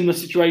had a similar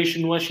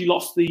situation where she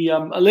lost the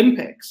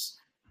Olympics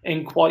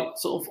in quite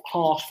sort of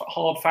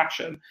hard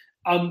fashion.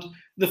 And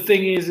the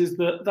thing is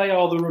that they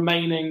are the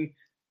remaining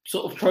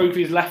sort of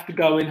trophies left to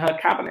go in her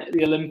cabinet,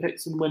 the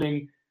Olympics and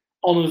winning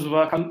honours of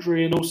her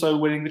country and also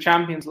winning the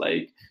Champions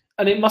League.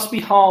 And it must be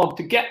hard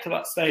to get to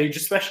that stage,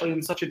 especially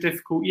in such a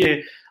difficult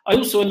year. I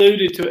also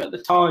alluded to it at the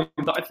time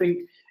that I think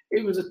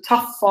it was a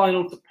tough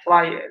final to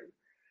play in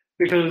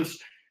because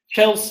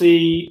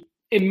Chelsea,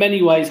 in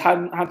many ways,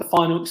 hadn't had the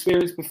final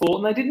experience before.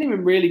 And they didn't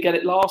even really get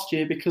it last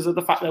year because of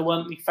the fact there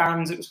weren't any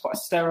fans. It was quite a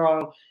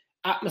sterile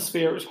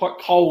atmosphere. It was quite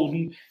cold.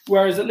 And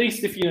whereas at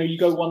least if, you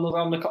go 1-0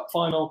 down the cup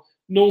final,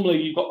 normally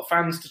you've got the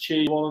fans to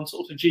cheer you on and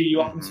sort of G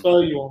you up and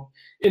spur you on.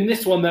 In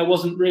this one, there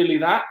wasn't really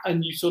that.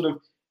 And you sort of,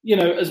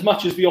 as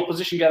much as the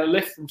opposition get a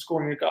lift from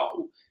scoring a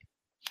goal,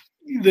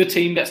 the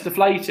team gets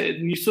deflated.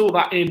 And you saw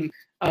that in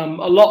a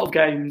lot of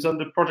games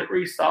under Project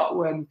Restart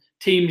when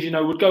teams,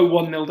 would go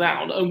 1-0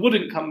 down and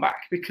wouldn't come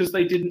back because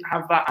they didn't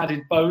have that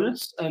added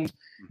bonus. And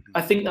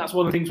I think that's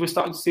one of the things we're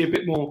starting to see a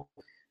bit more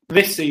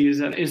this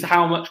season is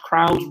how much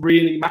crowds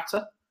really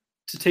matter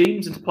to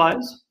teams and to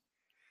players.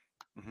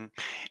 Mm-hmm.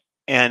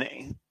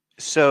 And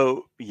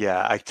so,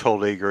 yeah, I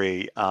totally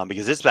agree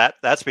because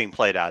that's being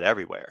played out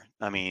everywhere.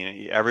 I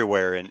mean,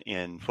 everywhere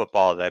in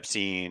football that I've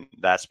seen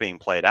that's being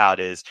played out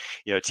is,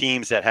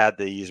 teams that had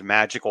these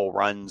magical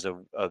runs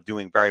of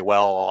doing very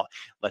well,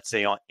 let's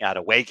say at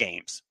away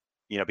games,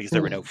 because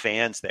there were no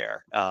fans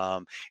there.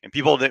 And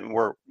people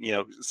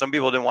some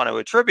people didn't want to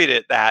attribute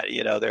it that,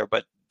 there,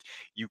 but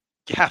you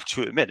have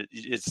to admit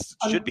it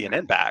should be an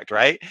impact,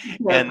 right?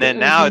 Yeah, and then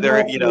now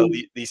they're,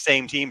 these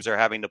same teams are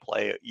having to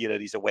play,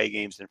 these away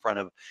games in front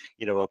of,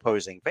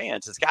 opposing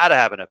fans. It's got to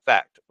have an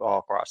effect all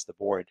across the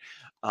board.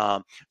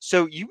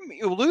 So you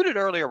alluded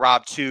earlier,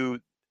 Rob, to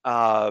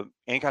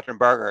Ann-Katrin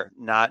Berger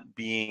not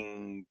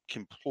being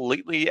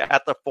completely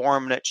at the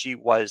form that she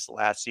was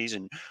last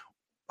season.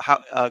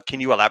 How can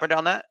you elaborate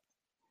on that?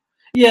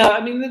 Yeah,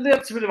 I mean,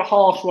 that's a bit of a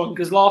harsh one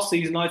because last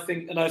season, I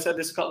think, and I said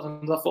this a couple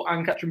of times, I thought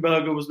Ann-Katrin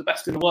Berger was the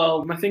best in the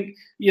world. And I think,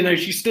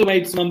 she still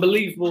made some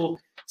unbelievable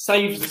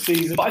saves this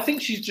season. But I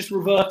think she's just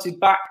reverted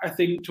back, I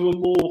think, to a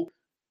more,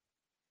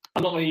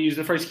 I'm not going to use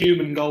the phrase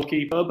human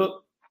goalkeeper,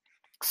 but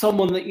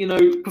someone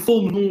that,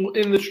 performs more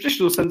in the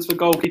traditional sense for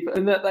goalkeeper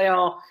and that they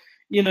are,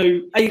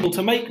 able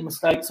to make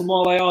mistakes. And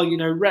while they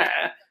are,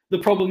 rare, the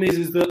problem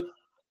is that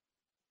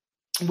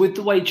with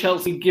the way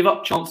Chelsea give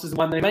up chances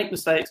when they make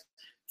mistakes,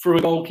 from a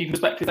goalkeeper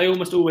perspective, they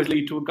almost always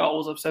lead to a goal,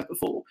 as I've said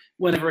before,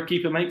 whenever a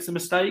keeper makes a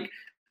mistake.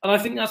 And I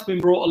think that's been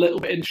brought a little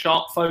bit in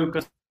sharp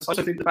focus. I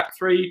also think the back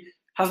three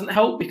hasn't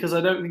helped because I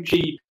don't think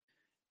she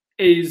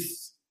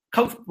is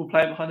comfortable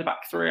playing behind the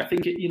back three. I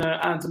think it,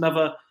 adds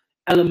another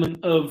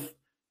element of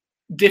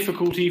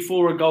difficulty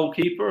for a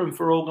goalkeeper and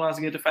for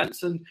organising a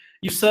defence. And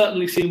you've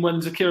certainly seen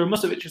when Zakira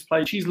Musovic has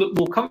played, she's looked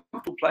more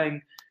comfortable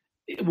playing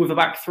with a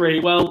back three.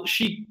 Well,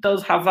 she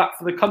does have that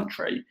for the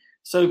country.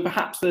 So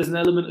perhaps there's an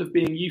element of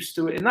being used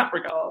to it in that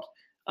regard.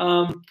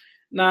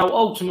 Now,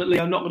 ultimately,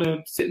 I'm not going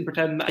to sit and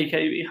pretend that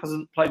AKB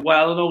hasn't played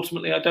well. And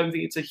ultimately, I don't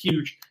think it's a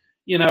huge,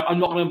 I'm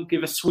not going to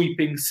give a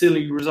sweeping,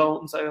 silly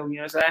result and say,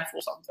 it's F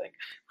or something.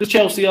 Because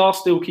Chelsea are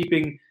still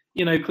keeping,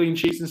 clean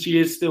sheets and she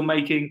is still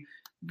making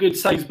good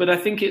saves. But I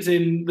think it's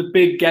in the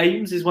big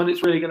games is when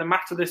it's really going to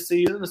matter this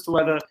season as to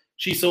whether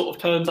she sort of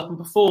turns up and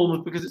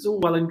performs, because it's all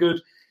well and good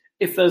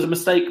if there's a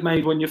mistake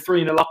made when you're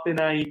 3-0 up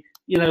in a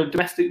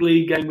domestic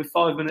league game with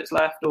 5 minutes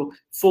left or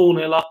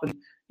 4-0 up and,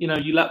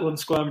 you let one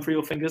squirm through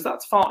your fingers,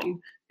 that's fine.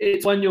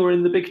 It's when you're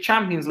in the big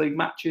Champions League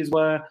matches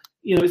where,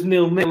 it's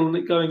 0-0 and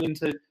it going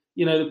into,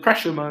 the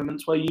pressure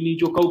moments where you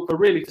need your goalkeeper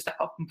really to step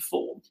up and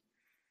perform.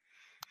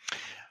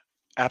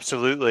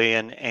 Absolutely.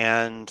 I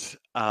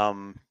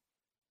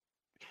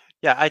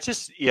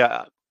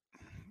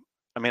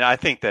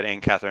think that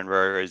Ann-Katrin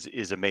Berger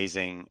is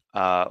amazing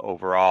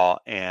overall.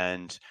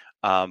 And,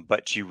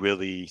 but she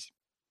really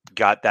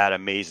got that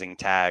amazing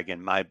tag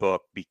in my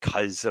book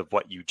because of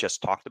what you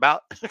just talked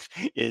about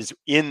is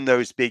in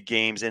those big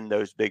games, in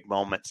those big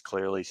moments,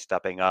 clearly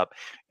stepping up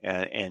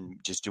and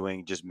just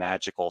doing just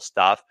magical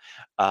stuff.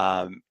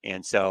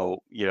 And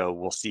so,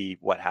 we'll see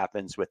what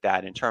happens with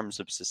that in terms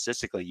of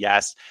statistically.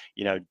 Yes,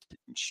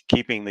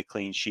 keeping the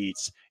clean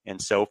sheets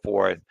and so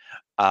forth.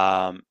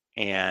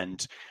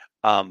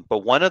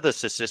 But one of the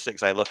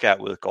statistics I look at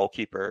with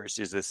goalkeepers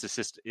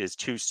is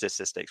two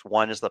statistics.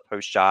 One is the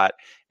post shot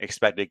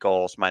expected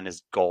goals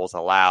minus goals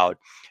allowed.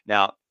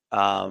 Now,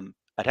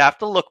 I'd have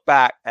to look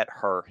back at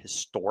her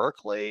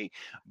historically,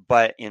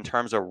 but in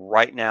terms of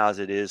right now as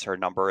it is, her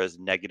number is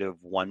negative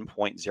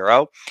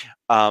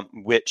 1.0,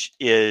 which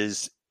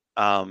is,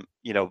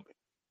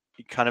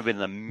 kind of in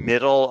the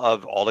middle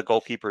of all the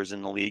goalkeepers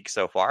in the league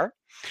so far.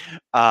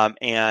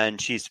 And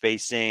she's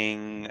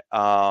facing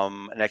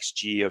an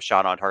XG of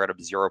shot on target of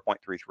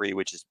 0.33,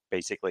 which is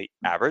basically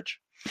average.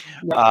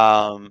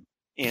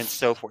 And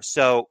so forth.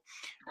 So,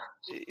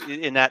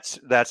 and that's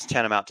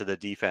tantamount to the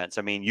defense.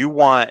 I mean, you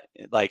want,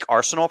 like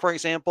Arsenal, for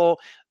example,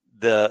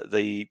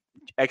 the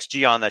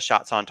XG on the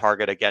shots on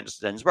target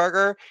against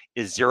Zensberger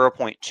is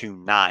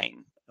 0.29.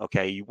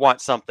 Okay, you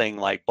want something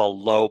like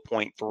below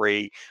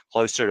 0.3,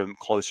 closer to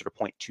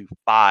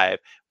 0.25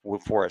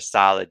 for a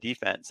solid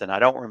defense. And I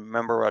don't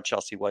remember what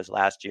Chelsea was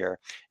last year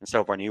and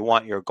so forth. And you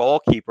want your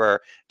goalkeeper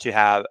to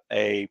have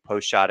a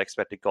post-shot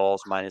expected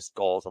goals minus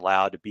goals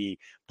allowed to be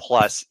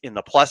plus in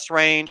the plus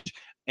range,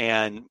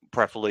 and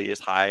preferably as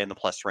high in the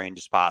plus range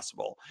as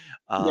possible,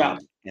 and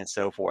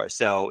so forth.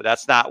 So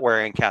that's not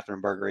where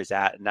Catherine Berger is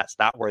at, and that's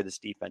not where this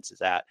defense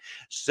is at.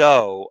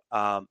 So,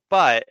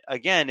 but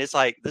again, it's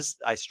like this.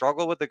 I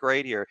struggle with the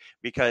grade here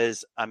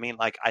because I mean,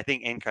 like, I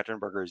think Catherine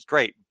Berger is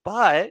great,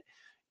 but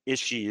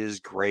she is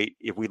great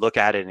if we look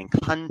at it in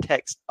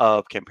context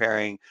of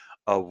comparing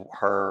of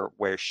her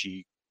where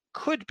she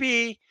could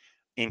be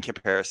in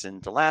comparison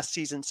to last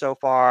season so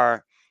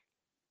far.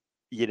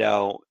 You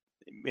know,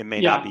 it may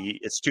not be.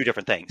 It's two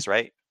different things,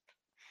 right?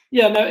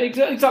 Yeah, no,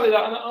 exactly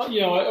that. And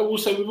I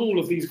also, with all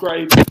of these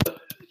grades,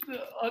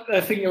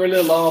 I think they're a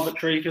little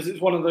arbitrary because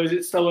it's one of those.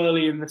 It's so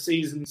early in the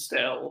season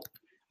still,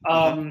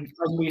 and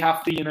we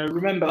have to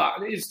remember that.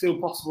 And it is still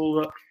possible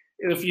that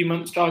in a few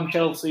months' time,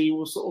 Chelsea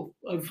will sort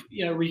of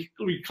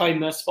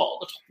reclaim their spot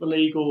at the top of the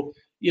league, or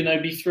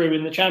be through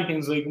in the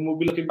Champions League, and we'll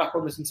be looking back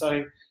on this and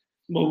saying,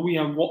 well,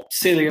 what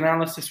silly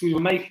analysis we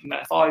were making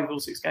there 5 or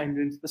 6 games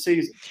into the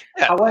season.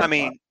 Yeah, however, I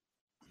mean,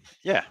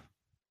 yeah.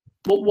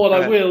 What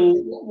I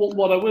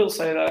will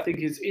say that I think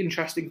is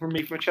interesting for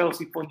me from a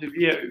Chelsea point of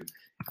view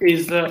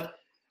is that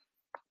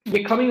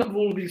we're coming up with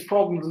all of these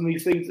problems and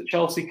these things that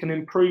Chelsea can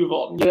improve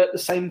on, yet at the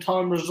same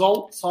time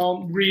results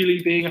aren't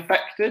really being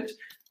affected.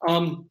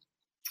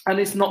 And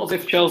it's not as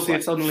if Chelsea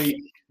are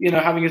suddenly,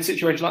 having a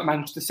situation like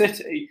Manchester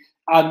City.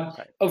 And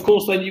of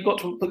course, then you've got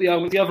to put the eye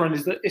with the other end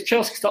is that if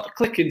Chelsea start to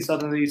click in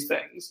some of these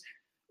things,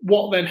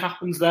 what then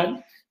happens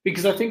then?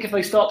 Because I think if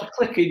they start to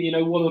click in,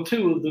 1 or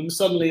 2 of them,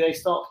 suddenly they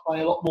start to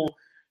play a lot more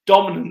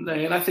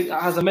dominantly. And I think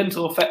that has a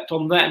mental effect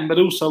on them, but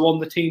also on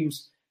the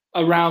teams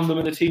around them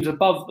and the teams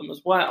above them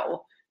as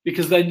well.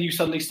 Because then you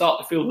suddenly start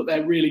to feel that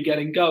they're really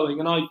getting going.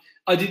 And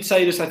I did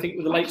say this, I think,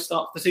 with the late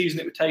start of the season,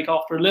 it would take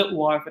after a little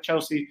while for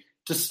Chelsea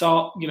to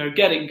start,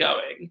 getting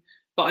going.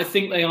 But I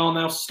think they are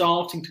now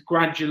starting to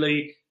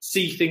gradually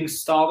see things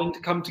starting to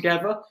come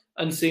together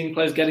and seeing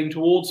players getting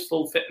towards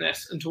full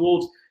fitness and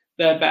towards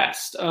their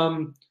best.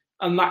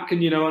 And that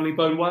can, only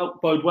bode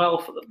well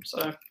for them.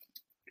 So,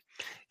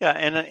 yeah,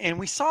 and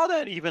we saw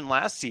that even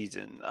last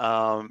season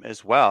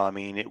as well. I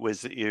mean, it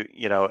was at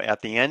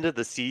the end of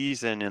the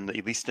season, and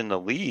at least in the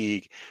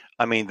league,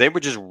 I mean, they were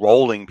just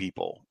rolling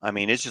people. I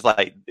mean, it's just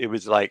like it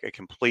was like a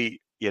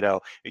complete,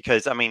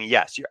 because I mean,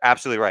 yes, you're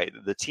absolutely right.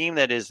 The team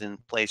that is in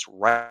place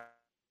right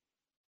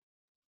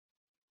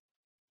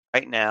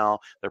now,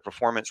 their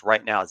performance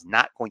right now is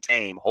not going to be the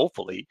same,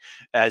 hopefully,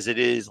 as it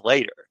is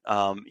later.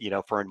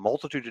 For a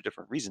multitude of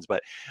different reasons,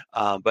 but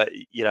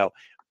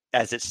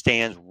as it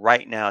stands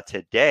right now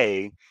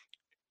today,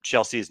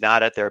 Chelsea is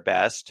not at their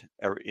best,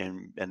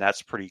 and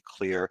that's pretty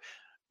clear.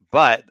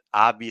 But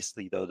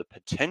obviously, though, the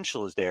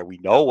potential is there. We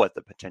know what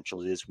the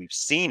potential is. We've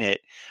seen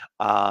it,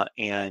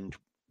 and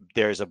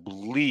there's a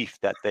belief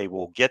that they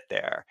will get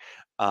there.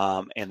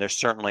 And there's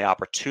certainly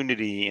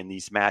opportunity in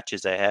these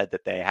matches ahead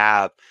that they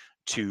have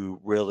to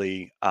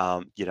really,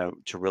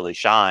 to really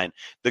shine.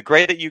 The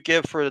grade that you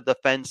give for the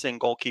defense and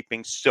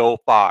goalkeeping so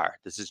far,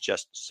 this is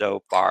just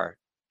so far.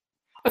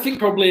 I think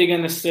probably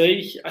again a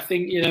C. I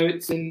think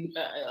it's in.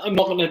 I'm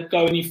not going to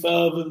go any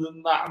further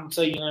than that and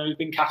say it's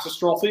been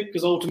catastrophic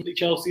because ultimately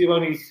Chelsea have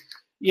only,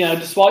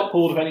 despite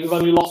Paul defending, have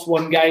only lost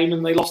 1 game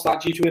and they lost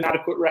that due to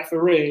inadequate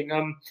refereeing.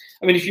 I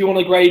mean, if you want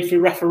a grade for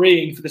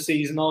refereeing for the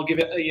season, I'll give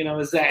it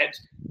a Z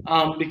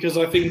because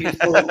I think it's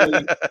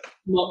probably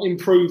not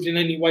improved in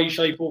any way,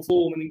 shape, or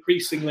form, and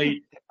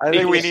increasingly. I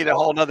think we need a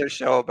whole other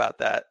show about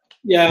that.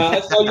 Yeah,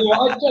 so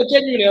I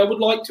genuinely would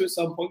like to at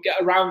some point get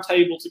a round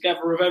table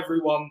together of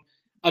everyone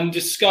and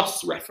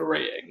discuss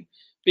refereeing,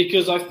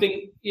 because I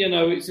think,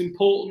 it's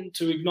important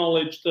to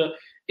acknowledge that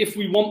if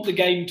we want the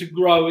game to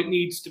grow, it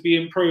needs to be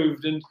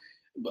improved. And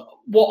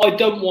what I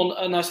don't want,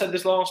 and I said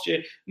this last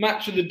year,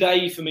 match of the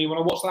day for me, when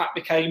I watched that,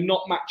 became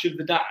not match of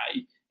the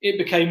day. It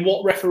became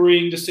what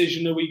refereeing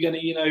decision are we going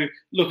to,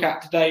 look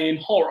at today in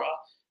horror?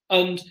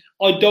 And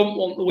I don't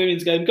want the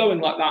women's game going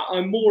like that.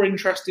 I'm more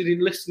interested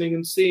in listening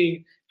and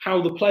seeing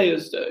how the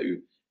players do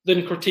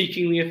than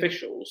critiquing the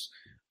officials.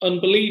 And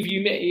believe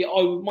you me,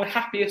 I'm at my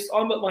happiest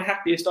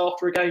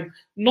after a game,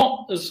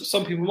 not as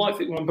some people might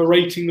think when I'm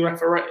berating the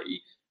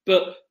referee,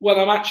 but when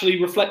I'm actually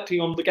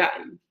reflecting on the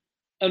game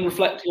and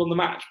reflecting on the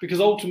match, because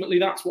ultimately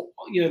that's what,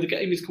 the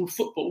game is called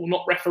football,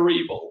 not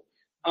refereeable.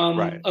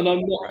 And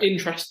I'm not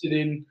interested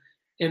in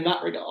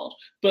that regard.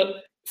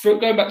 But for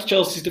going back to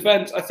Chelsea's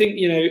defence, I think,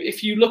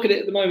 if you look at it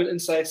at the moment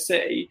and say a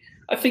C,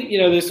 I think,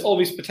 there's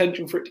obvious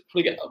potential for it to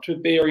probably get up to a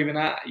B or even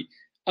A.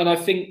 And I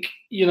think,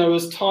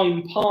 as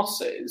time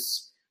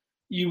passes,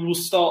 you will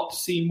start to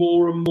see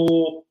more and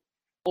more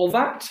of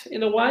that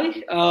in a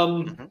way.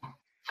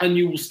 And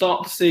you will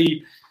start to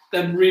see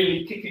them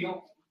really kicking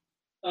off.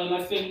 And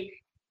I think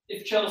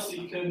if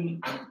Chelsea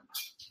can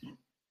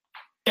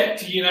get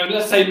to,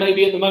 let's say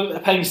maybe at the moment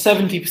they're paying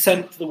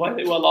 70% of the way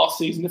they were last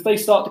season. If they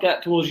start to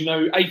get towards,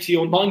 80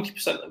 or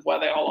 90% of where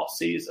they are last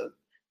season,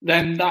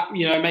 then that,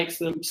 makes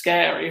them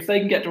scary. If they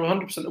can get to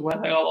 100% of where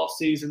they are last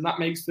season, that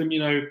makes them,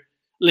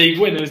 league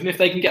winners. And if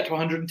they can get to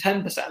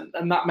 110%,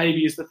 then that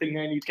maybe is the thing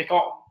they need to kick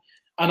on.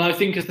 And I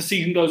think as the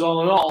season goes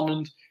on,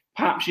 and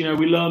perhaps, we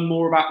learn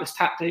more about this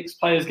tactics,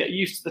 players get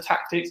used to the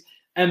tactics,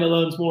 Emma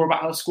learns more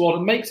about her squad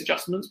and makes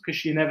adjustments, because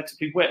she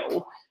inevitably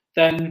will,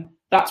 then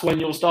that's when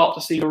you'll start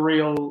to see the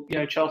real,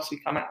 Chelsea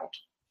come out.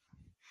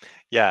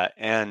 Yeah,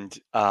 and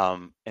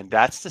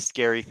that's the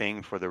scary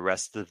thing for the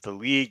rest of the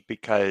league,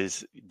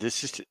 because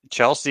this is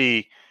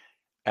Chelsea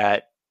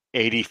at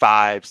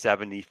 85,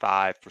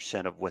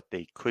 75% of what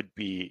they could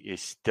be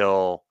is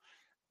still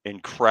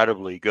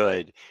incredibly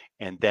good.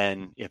 And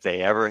then if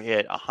they ever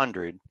hit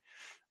 100,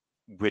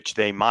 which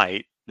they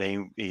might,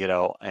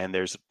 and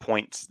there's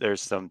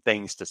some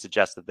things to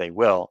suggest that they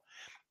will.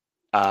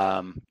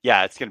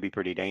 It's going to be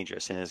pretty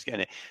dangerous,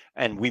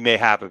 and we may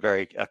have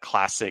a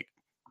classic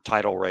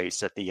title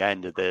race at the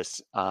end of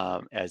this,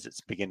 as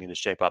it's beginning to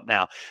shape up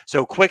now.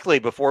 So quickly,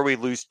 before we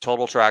lose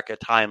total track of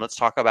time, let's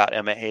talk about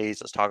Emma Hayes.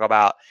 Let's talk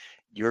about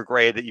your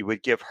grade that you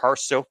would give her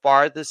so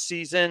far this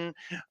season.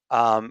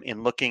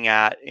 In looking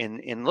at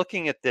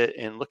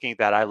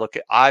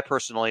that, I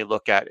personally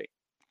look at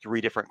 3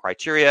 different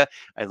criteria.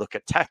 I look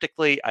at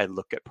tactically, I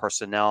look at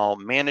personnel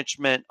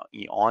management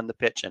on the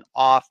pitch and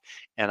off,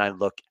 and I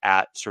look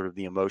at sort of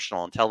the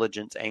emotional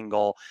intelligence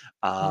angle.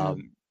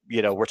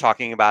 We're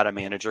talking about a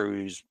manager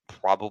who's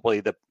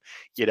probably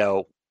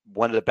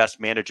one of the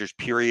best managers,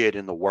 period,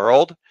 in the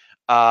world.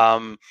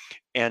 And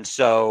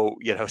so,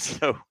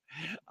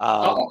 I'll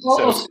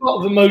start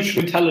with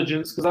emotional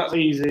intelligence, because that's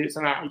easy. It's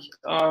an A.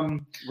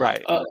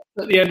 Right. At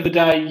the end of the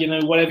day,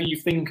 whatever you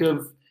think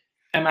of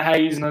Emma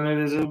Hayes, and I know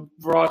there's a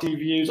variety of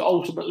views,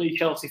 ultimately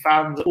Chelsea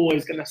fans are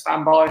always going to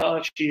stand by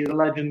her. She is a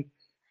legend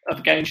of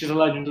the game. She's a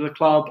legend of the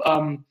club.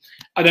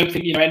 I don't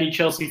think any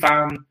Chelsea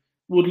fan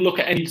would look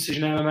at any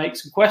decision Emma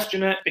makes and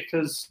question it,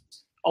 because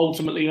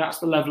ultimately that's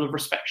the level of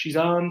respect she's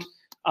earned.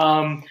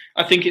 I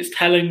think it's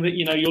telling that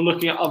you're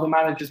looking at other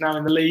managers now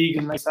in the league,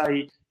 and they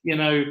say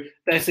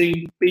they're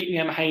seeing beating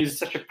Emma Hayes as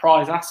such a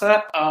prize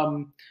asset,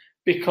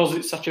 because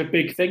it's such a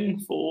big thing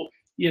for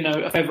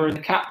a feather in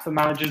the cap for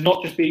managers,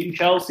 not just beating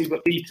Chelsea,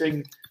 but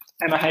beating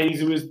Emma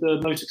Hayes, who is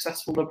the most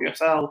successful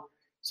WSL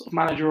sort of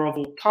manager of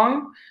all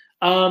time.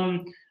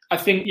 I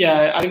think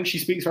she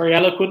speaks very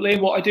eloquently.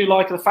 What I do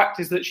like the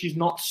fact is that she's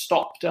not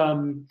stopped,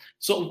 even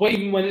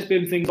when it's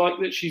been things like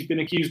that, she's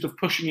been accused of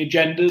pushing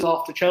agendas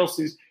after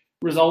Chelsea's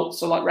results,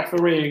 so like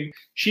refereeing.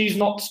 She's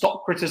not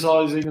stopped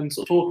criticising and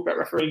sort of talking about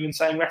refereeing and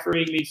saying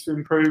refereeing needs to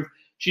improve.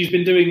 She's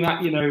been doing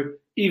that,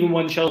 even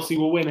when Chelsea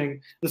were winning.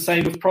 The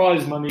same with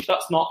prize money.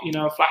 That's not,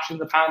 a flash in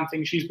the pan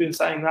thing. She's been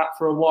saying that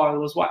for a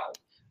while as well.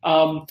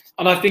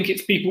 And I think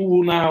it's people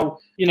will now,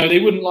 they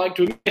wouldn't like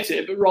to admit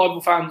it, but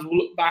rival fans will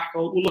look back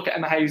or will look at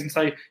Emma Hayes and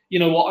say, you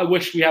know what, I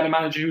wish we had a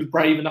manager who was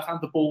brave enough and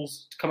had the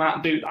balls to come out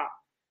and do that.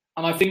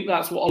 And I think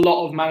that's what a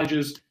lot of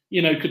managers,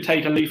 could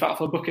take a leaf out of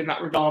her book in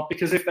that regard,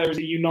 because if there is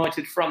a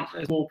united front,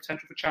 there's more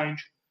potential for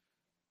change.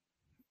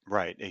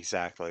 Right,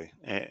 exactly.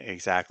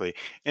 And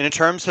in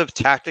terms of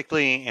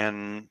tactically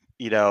and,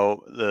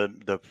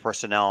 the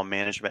personnel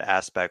management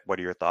aspect, what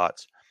are your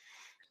thoughts?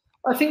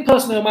 I think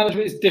personnel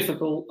management is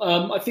difficult.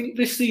 I think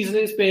this season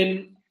it's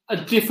been a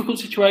difficult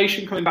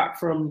situation coming back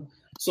from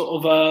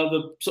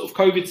the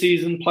COVID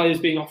season, players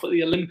being off at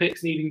the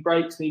Olympics, needing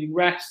breaks, needing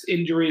rest,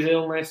 injuries,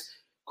 illness,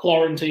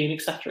 quarantine,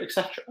 etc.,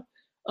 etc.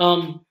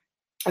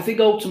 I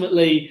think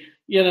ultimately,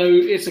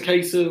 it's a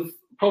case of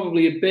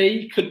probably a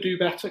B, could do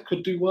better,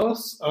 could do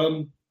worse.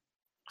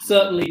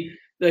 Certainly,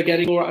 they're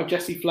getting more out of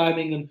Jessie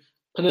Fleming and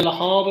Pernilla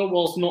Harder,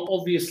 whilst not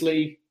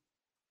obviously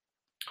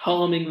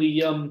harming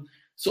the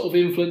sort of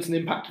influence and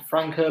impact of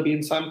Fran Kirby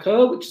and Sam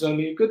Kerr, which is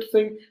only a good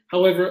thing.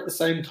 However, at the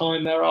same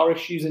time, there are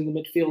issues in the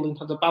midfield in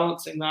terms of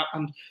balancing that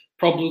and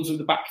problems with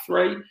the back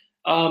three.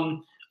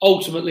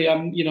 Ultimately,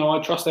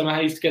 I trust Emma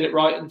Hayes to get it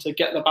right and to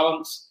get the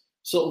balance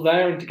sort of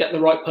there and to get the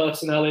right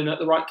personnel in at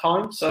the right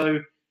time. So,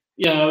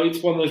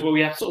 it's one of those where we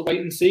have to sort of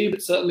wait and see.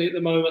 But certainly at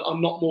the moment,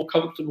 I'm not more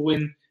comfortable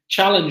in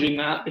challenging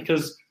that,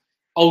 because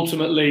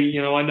ultimately,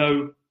 I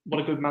know what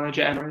a good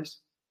manager Emma is.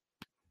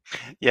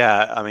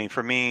 Yeah, I mean,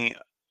 for me,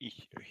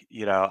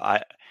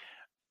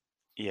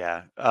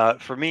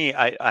 for me,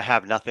 I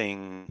have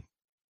nothing.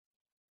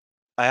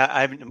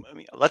 I mean,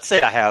 let's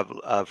say I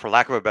have, for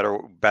lack of a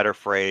better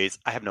phrase,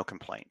 I have no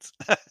complaints.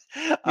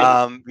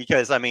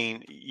 Because I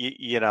mean,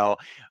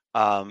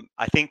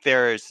 I think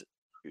there's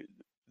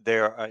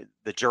the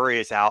jury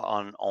is out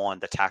on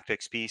the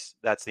tactics piece.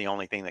 That's the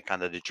only thing that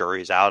kind of the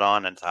jury is out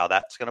on, and how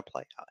that's going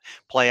to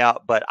play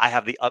out. But I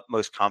have the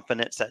utmost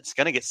confidence that it's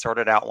going to get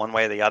sorted out one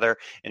way or the other,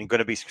 and going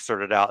to be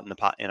sorted out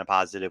in a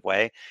positive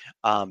way,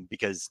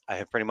 because I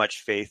have pretty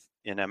much faith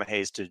in Emma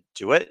Hayes to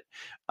do it.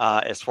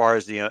 As far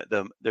as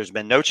there's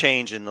been no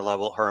change in the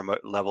level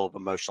of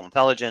emotional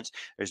intelligence.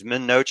 There's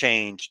been no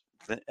change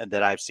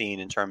that I've seen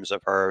in terms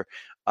of her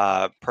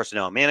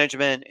personnel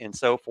management and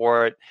so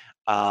forth.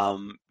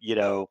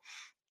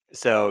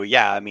 So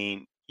yeah, I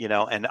mean,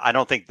 and I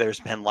don't think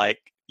there's been I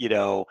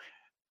don't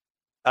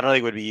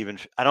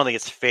think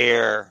it's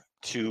fair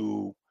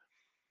to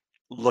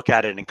look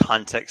at it in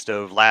context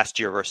of last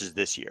year versus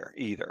this year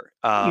either.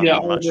 Yeah,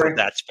 I'm not sure if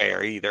that's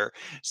fair either.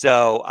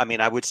 So, I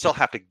mean, I would still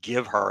have to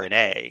give her an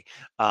A,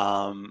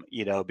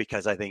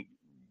 because I think,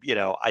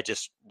 I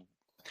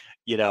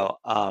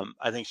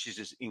think she's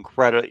just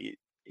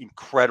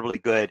incredibly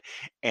good.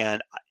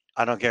 And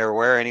I don't care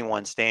where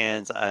anyone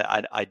stands.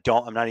 I'm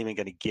not even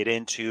going to get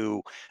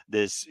into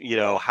this,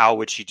 how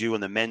would she do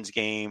in the men's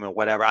game or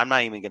whatever. I'm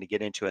not even going to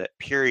get into it,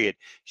 period.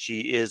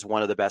 She is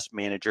one of the best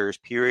managers,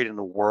 period, in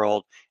the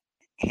world,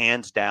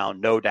 hands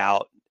down, no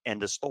doubt.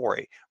 End of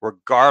story,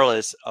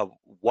 regardless of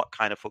what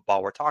kind of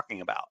football we're talking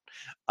about.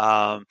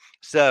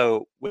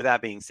 So with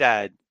that being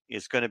said,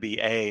 it's going to be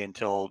A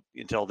until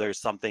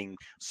there's something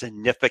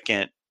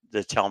significant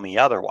to tell me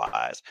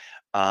otherwise.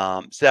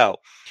 So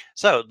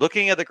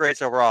looking at the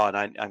grades overall,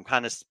 and I'm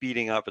kind of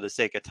speeding up for the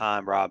sake of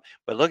time, Rob,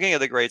 but looking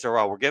at the grades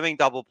overall, we're giving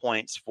double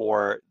points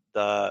for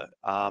the,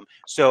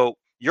 so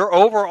your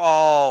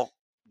overall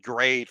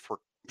grade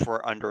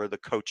for under the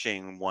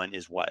coaching one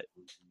is what?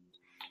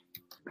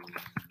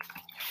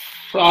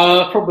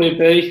 Probably a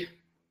B.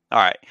 All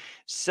right.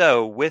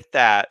 So with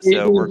that,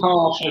 we're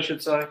harsh, I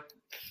should say.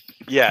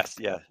 Yes.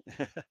 Yeah.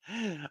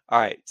 All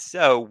right.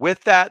 So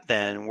with that,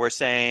 then we're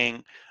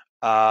saying,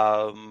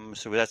 so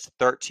that's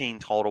 13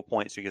 total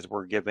points because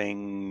we're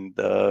giving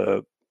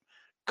the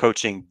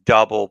coaching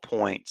double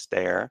points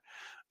there.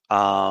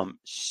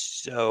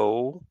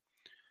 So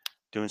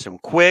doing some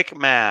quick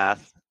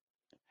math.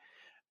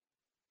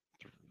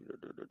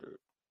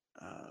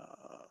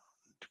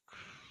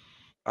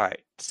 All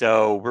right.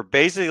 So we're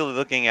basically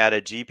looking at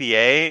a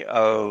GPA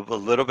of a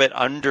little bit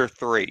under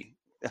 3.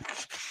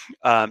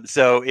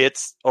 So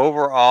it's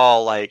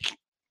overall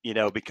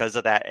because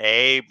of that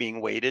A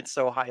being weighted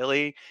so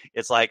highly,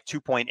 it's like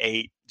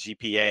 2.8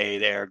 GPA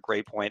there,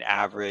 grade point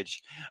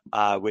average,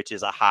 which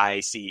is a high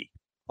C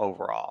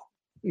overall.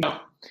 No.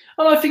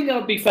 And I think that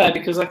would be fair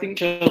because I think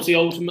Chelsea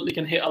ultimately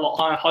can hit a lot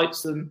higher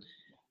heights than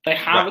they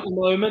have at the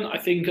moment. I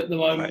think at the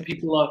moment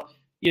people are,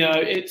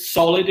 it's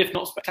solid, if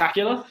not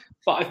spectacular.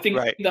 But I think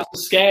that's the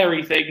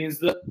scary thing is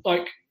that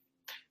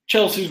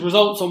Chelsea's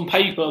results on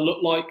paper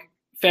look like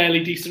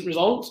fairly decent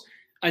results.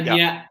 And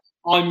yet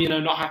I'm,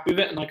 not happy with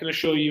it. And I can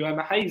assure you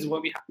Emma Hayes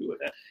won't be happy with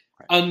it.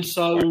 And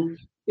so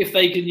if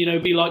they can,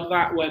 be like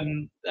that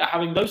when they're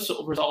having those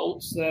sort of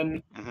results,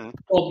 then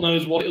God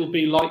knows what it'll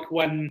be like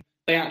when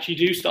they actually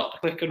do start to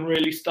click and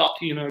really start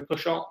to,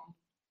 push on. All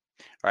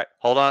right.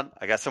 Hold on.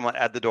 I got someone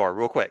at the door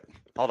real quick.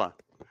 Hold on.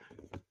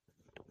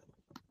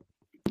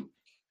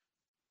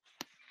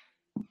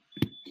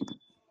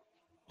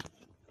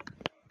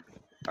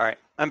 All right.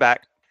 I'm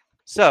back.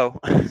 So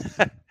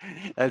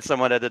and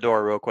someone at the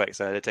door real quick,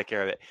 so I had to take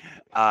care of it.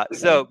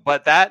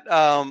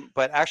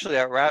 But actually,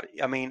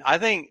 I mean, I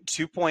think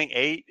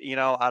 2.8,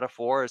 out of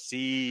 4,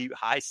 C,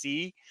 high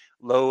C,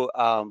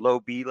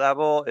 low B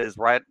level is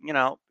right.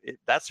 I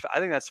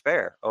think that's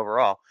fair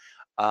overall.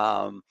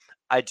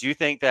 I do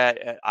think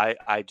that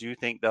I do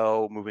think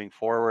though, moving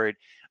forward,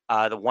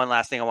 the one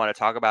last thing I want to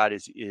talk about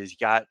is you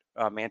got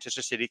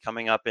Manchester City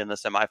coming up in the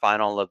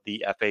semifinal of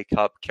the FA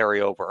Cup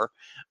carryover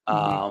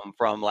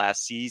from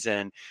last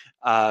season.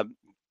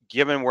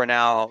 Given we're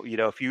now,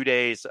 a few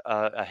days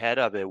ahead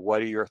of it,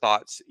 what are your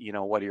thoughts?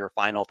 What are your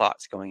final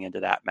thoughts going into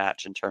that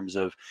match in terms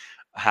of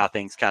how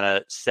things kind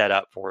of set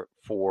up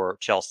for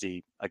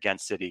Chelsea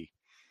against City?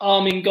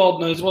 I mean,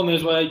 God knows, one of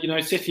those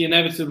where, City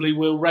inevitably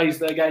will raise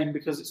their game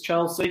because it's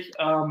Chelsea.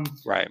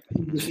 Right.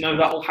 You just know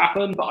that will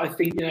happen. But I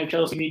think,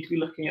 Chelsea need to be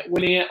looking at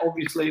winning it.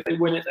 Obviously, if they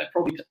win it, they're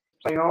probably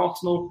playing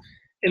Arsenal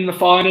in the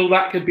final.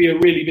 That could be a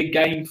really big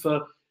game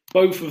for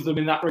both of them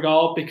in that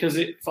regard because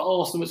for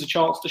Arsenal, it's a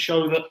chance to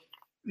show that,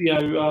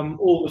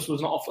 August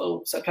was not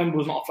September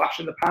was not a flash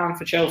in the pan.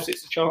 For Chelsea,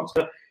 it's a chance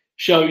to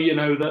show,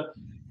 that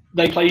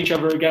they play each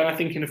other again, I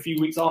think, in a few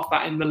weeks after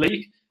that in the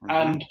league.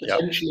 And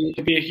potentially it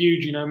could be a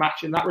huge,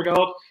 match in that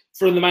regard.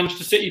 From the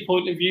Manchester City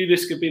point of view,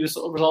 this could be the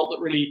sort of result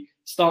that really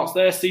starts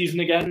their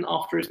season again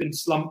after it's been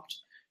slumped,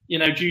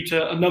 due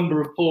to a number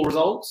of poor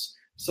results.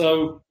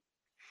 So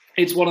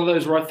it's one of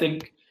those where I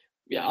think,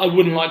 I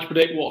wouldn't like to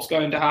predict what's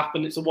going to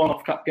happen. It's a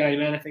one-off cup game.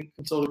 Anything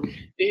can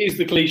it is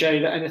the cliche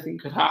that anything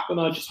could happen.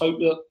 I just hope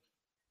that,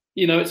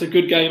 it's a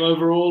good game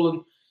overall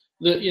and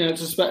that,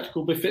 it's a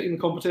spectacle befitting the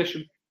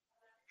competition.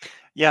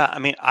 Yeah, I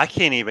mean, I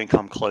can't even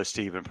come close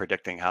to even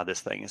predicting how this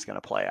thing is going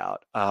to play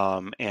out.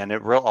 And a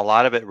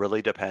lot of it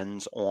really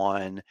depends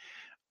on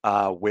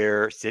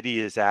where City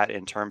is at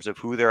in terms of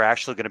who they're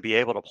actually going to be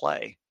able to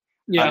play.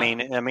 I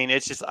Yeah. mean,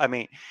 it's just,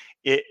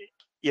 it,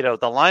 the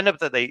lineup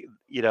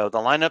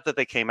that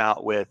they came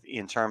out with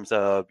in terms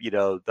of,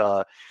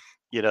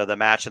 the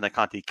match in the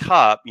Conti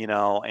Cup,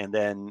 and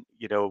then,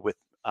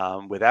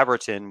 with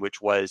Everton,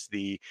 which was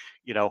the,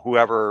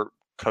 whoever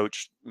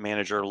coach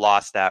manager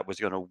lost that was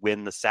going to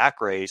win the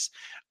sack race,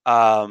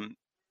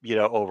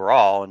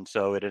 overall. And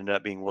so it ended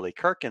up being Willie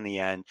Kirk in the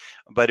end,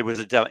 but it was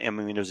it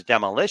was a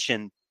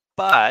demolition.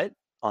 But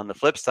on the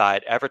flip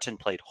side, Everton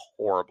played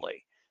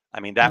horribly. I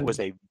mean, that was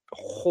a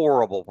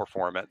horrible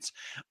performance,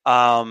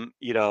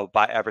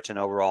 by Everton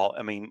overall.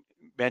 I mean,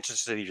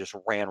 Manchester City just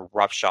ran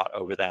roughshod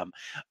over them,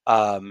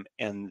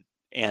 and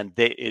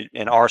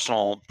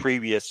Arsenal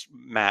previous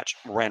match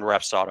ran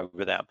roughshod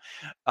over them.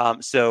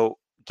 So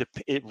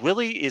it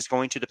really is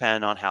going to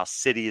depend on how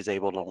City is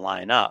able to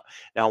line up.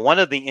 Now, one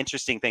of the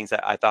interesting things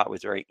that I thought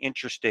was very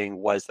interesting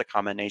was the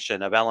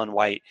combination of Ellen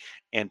White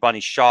and Bunny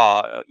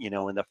Shaw, in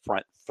the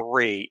front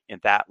three in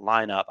that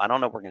lineup. I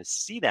don't know if we're going to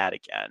see that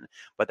again,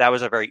 but that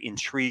was a very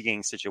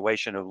intriguing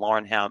situation of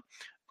Lauren Hemp,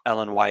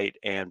 Ellen White,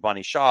 and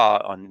Bunny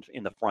Shaw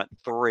in the front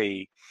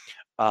three.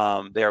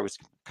 There was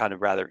kind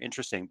of rather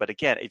interesting. But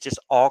again, it just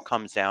all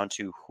comes down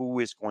to who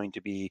is going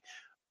to be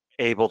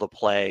able to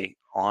play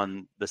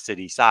on the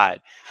City side.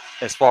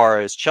 As far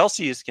as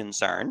Chelsea is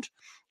concerned,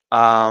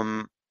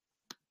 the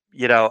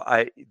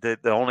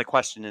only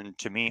question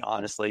to me,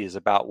 honestly, is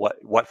about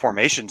what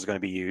formation is going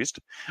to be used.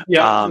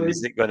 Yeah.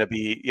 Is it going to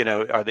be,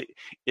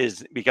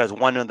 because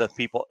one of the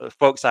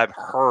folks I've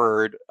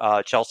heard,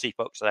 Chelsea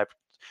folks that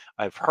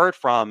I've heard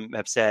from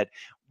have said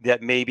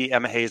that maybe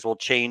Emma Hayes will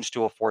change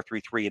to a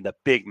 4-3-3 in the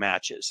big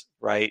matches,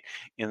 right?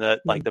 In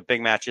the the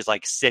big matches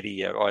like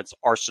City or it's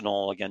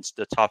Arsenal against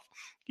the tough,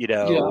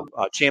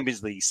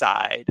 Champions League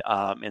side,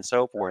 and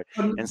so forth.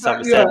 And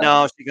someone said,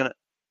 no, she's gonna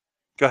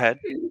go ahead.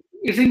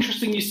 It's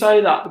interesting you say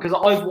that because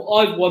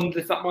I've wondered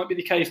if that might be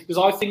the case because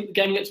I think the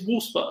game against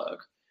Wolfsburg,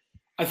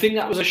 I think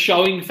that was a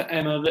showing for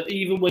Emma that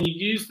even when you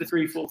use the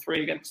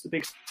 3-4-3 against the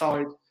big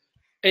side,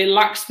 it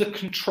lacks the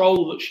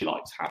control that she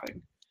likes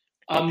having.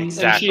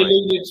 Exactly. And she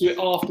alluded to it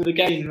after the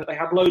game that they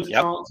had loads of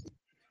chances.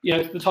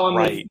 At the time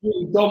they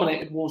really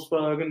dominated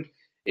Wolfsburg, and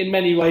in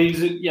many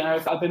ways, if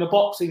it had been a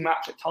boxing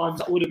match at times,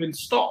 that would have been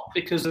stopped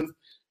because of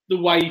the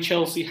way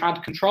Chelsea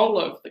had control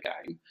over the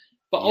game.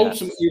 But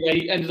ultimately,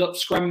 they ended up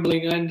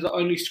scrambling and ended up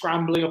only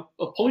scrambling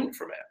a point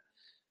from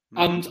it. Mm-hmm.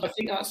 And I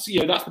think that's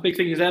that's the big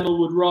thing is Emma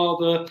would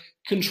rather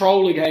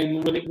control a game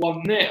and win it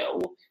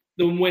 1-0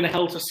 than win a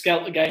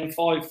helter-skelter game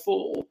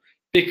 5-4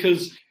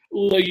 because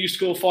although you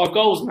score 5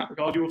 goals in that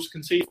regard, you also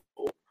concede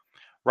 4.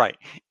 Right.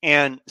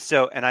 And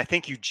I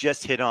think you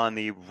just hit on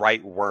the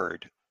right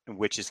word,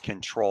 which is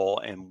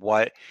control.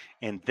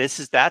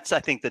 That's I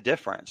think the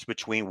difference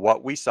between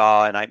what we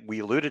saw, and we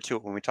alluded to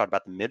it when we talked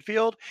about the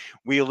midfield.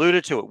 We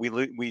alluded to it.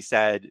 We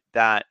said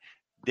that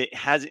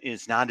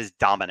is not as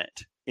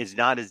dominant. It's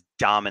not as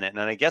dominant.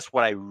 And I guess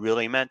what I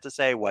really meant to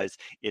say was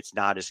it's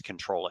not as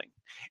controlling.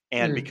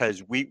 And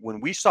because when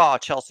we saw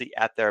Chelsea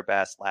at their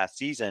best last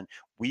season,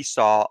 we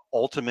saw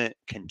ultimate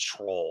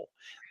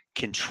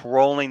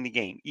controlling the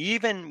game.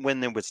 Even when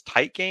there was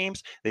tight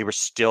games, they were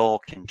still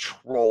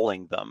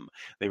controlling them.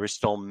 They were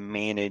still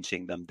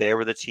managing them. They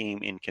were the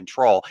team in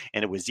control.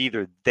 And it was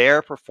either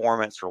their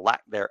performance or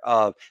lack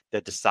thereof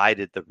that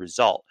decided the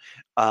result.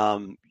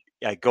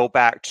 I go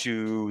back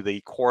to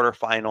the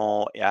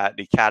quarterfinal at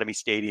the Academy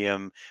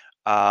Stadium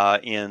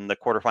in the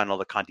quarterfinal of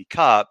the Conti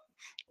Cup,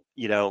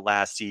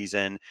 last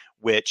season,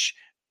 which,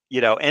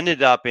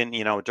 ended up in,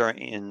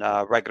 during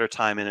regular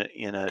time and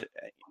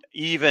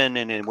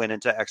it went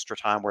into extra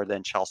time where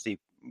then Chelsea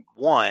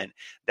won.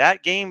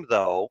 That game,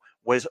 though,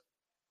 was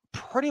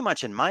pretty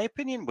much, in my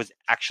opinion, was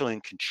actually in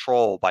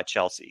control by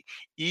Chelsea,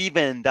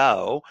 even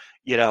though,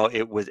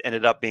 it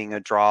ended up being a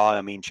draw.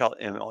 I mean,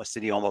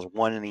 City almost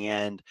won in the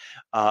end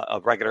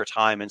of regular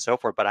time and so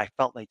forth, but I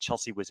felt like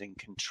Chelsea was in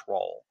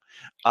control.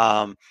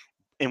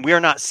 And we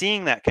are not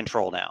seeing that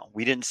control now.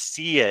 We didn't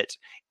see it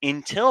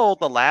until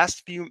the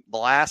last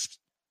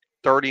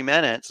 30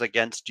 minutes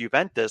against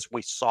Juventus.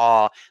 We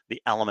saw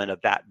the element of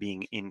that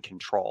being in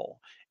control.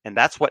 And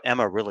that's what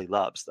Emma really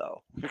loves,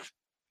 though.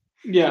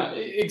 Yeah,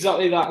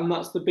 exactly that. And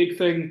that's the big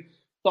thing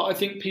that I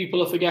think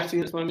people are forgetting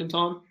at this moment in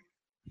time.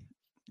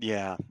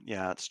 Yeah,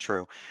 it's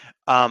true.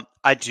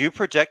 I do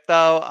predict,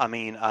 though,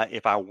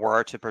 if I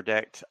were to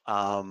predict,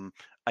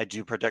 I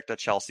do predict a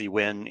Chelsea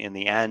win in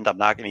the end. I'm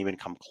not going to even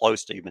come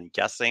close to even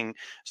guessing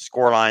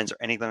score lines or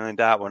anything like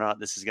that.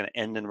 This is going to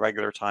end in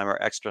regular time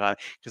or extra time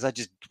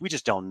because we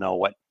just don't know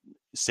what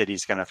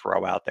City's going to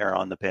throw out there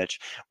on the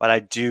pitch. But I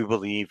do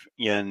believe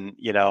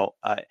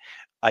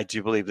I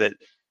do believe that,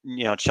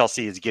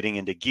 Chelsea is getting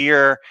into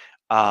gear.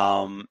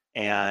 And,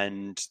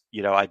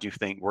 I do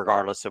think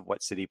regardless of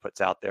what City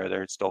puts out there,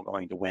 they're still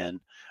going to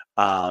win.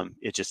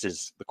 It just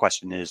is, the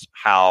question is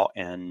how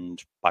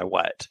and by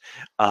what.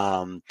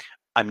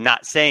 I'm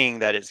not saying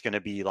that it's going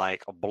to be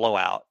like a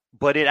blowout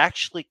but it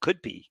actually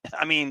could be.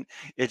 I mean,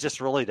 it just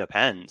really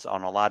depends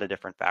on a lot of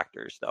different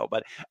factors, though.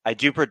 But I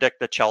do predict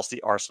the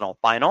Chelsea Arsenal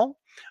final,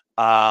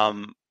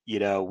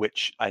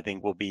 which I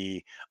think will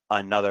be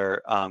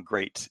another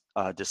great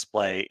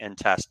display and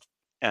test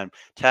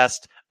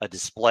a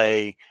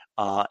display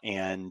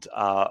and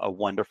a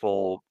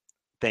wonderful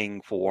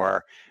thing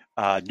for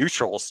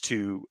neutrals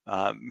to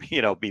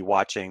be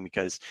watching,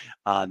 because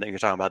you're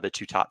talking about the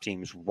two top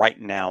teams right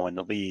now in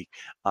the league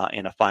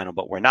in a final,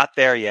 but we're not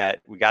there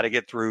yet. We got to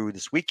get through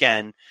this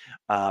weekend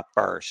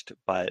first,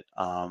 but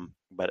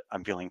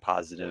I'm feeling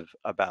positive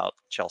about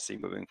Chelsea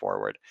moving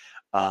forward.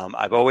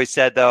 I've always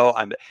said, though,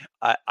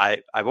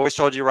 I've always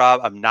told you,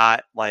 Rob, I'm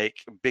not like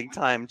a big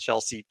time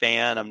Chelsea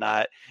fan. I'm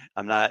not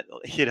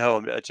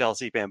a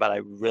Chelsea fan, but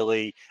I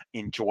really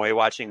enjoy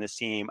watching this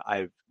team.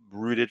 I've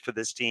rooted for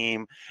this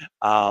team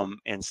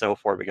and so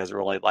forth, because I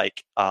really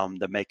like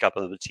the makeup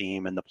of the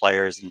team and the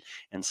players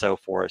and so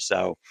forth.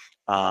 So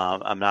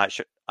I'm not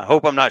sure. I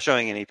hope I'm not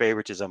showing any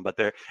favoritism, but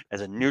they're,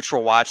 as a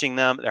neutral watching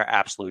them, they're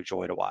absolute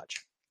joy to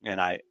watch, and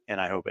I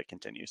hope it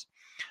continues.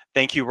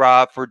 Thank you,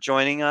 Rob, for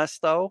joining us,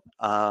 though,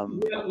 Yeah, no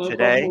problem.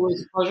 today.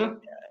 Always a pleasure.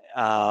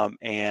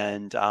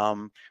 And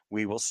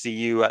we will see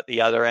you at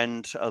the other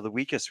end of the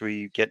week as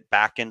we get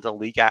back into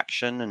league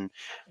action, and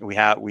we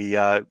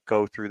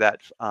go through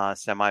that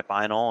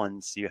semifinal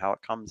and see how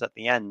it comes at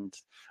the end.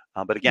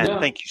 But again,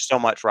 thank you so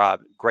much, Rob.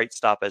 Great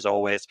stuff as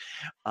always,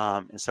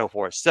 and so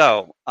forth.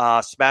 So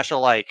smash a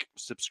like,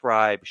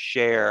 subscribe,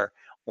 share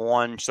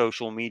on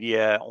social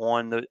media,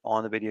 on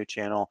the video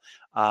channel.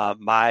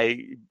 My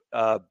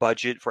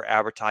budget for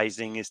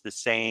advertising is the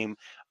same.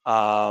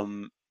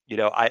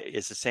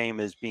 It's the same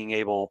as being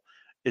able.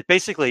 It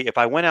basically, if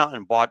I went out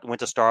and went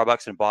to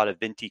Starbucks and bought a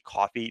venti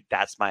coffee,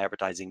 that's my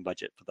advertising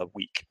budget for the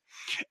week.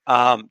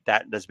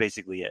 That's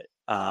basically it.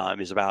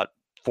 Is about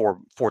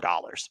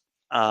 $4.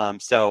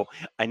 So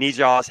I need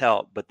y'all's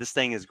help, but this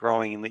thing is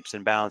growing in leaps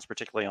and bounds,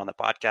 particularly on the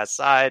podcast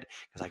side,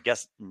 because I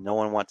guess no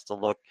one wants to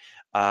look,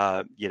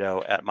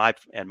 at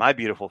my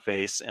beautiful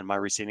face and my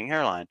receding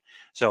hairline.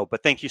 So,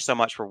 but thank you so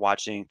much for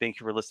watching. Thank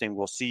you for listening.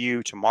 We'll see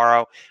you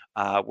tomorrow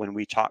when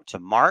we talk to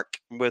Mark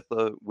with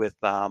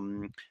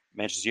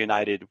Manchester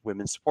United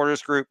Women's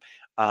Supporters Group,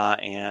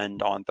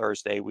 and on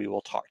Thursday we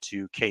will talk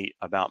to Kate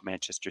about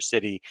Manchester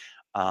City.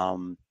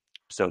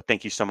 So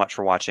thank you so much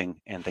for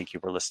watching, and thank you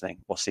for listening.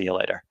 We'll see you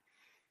later.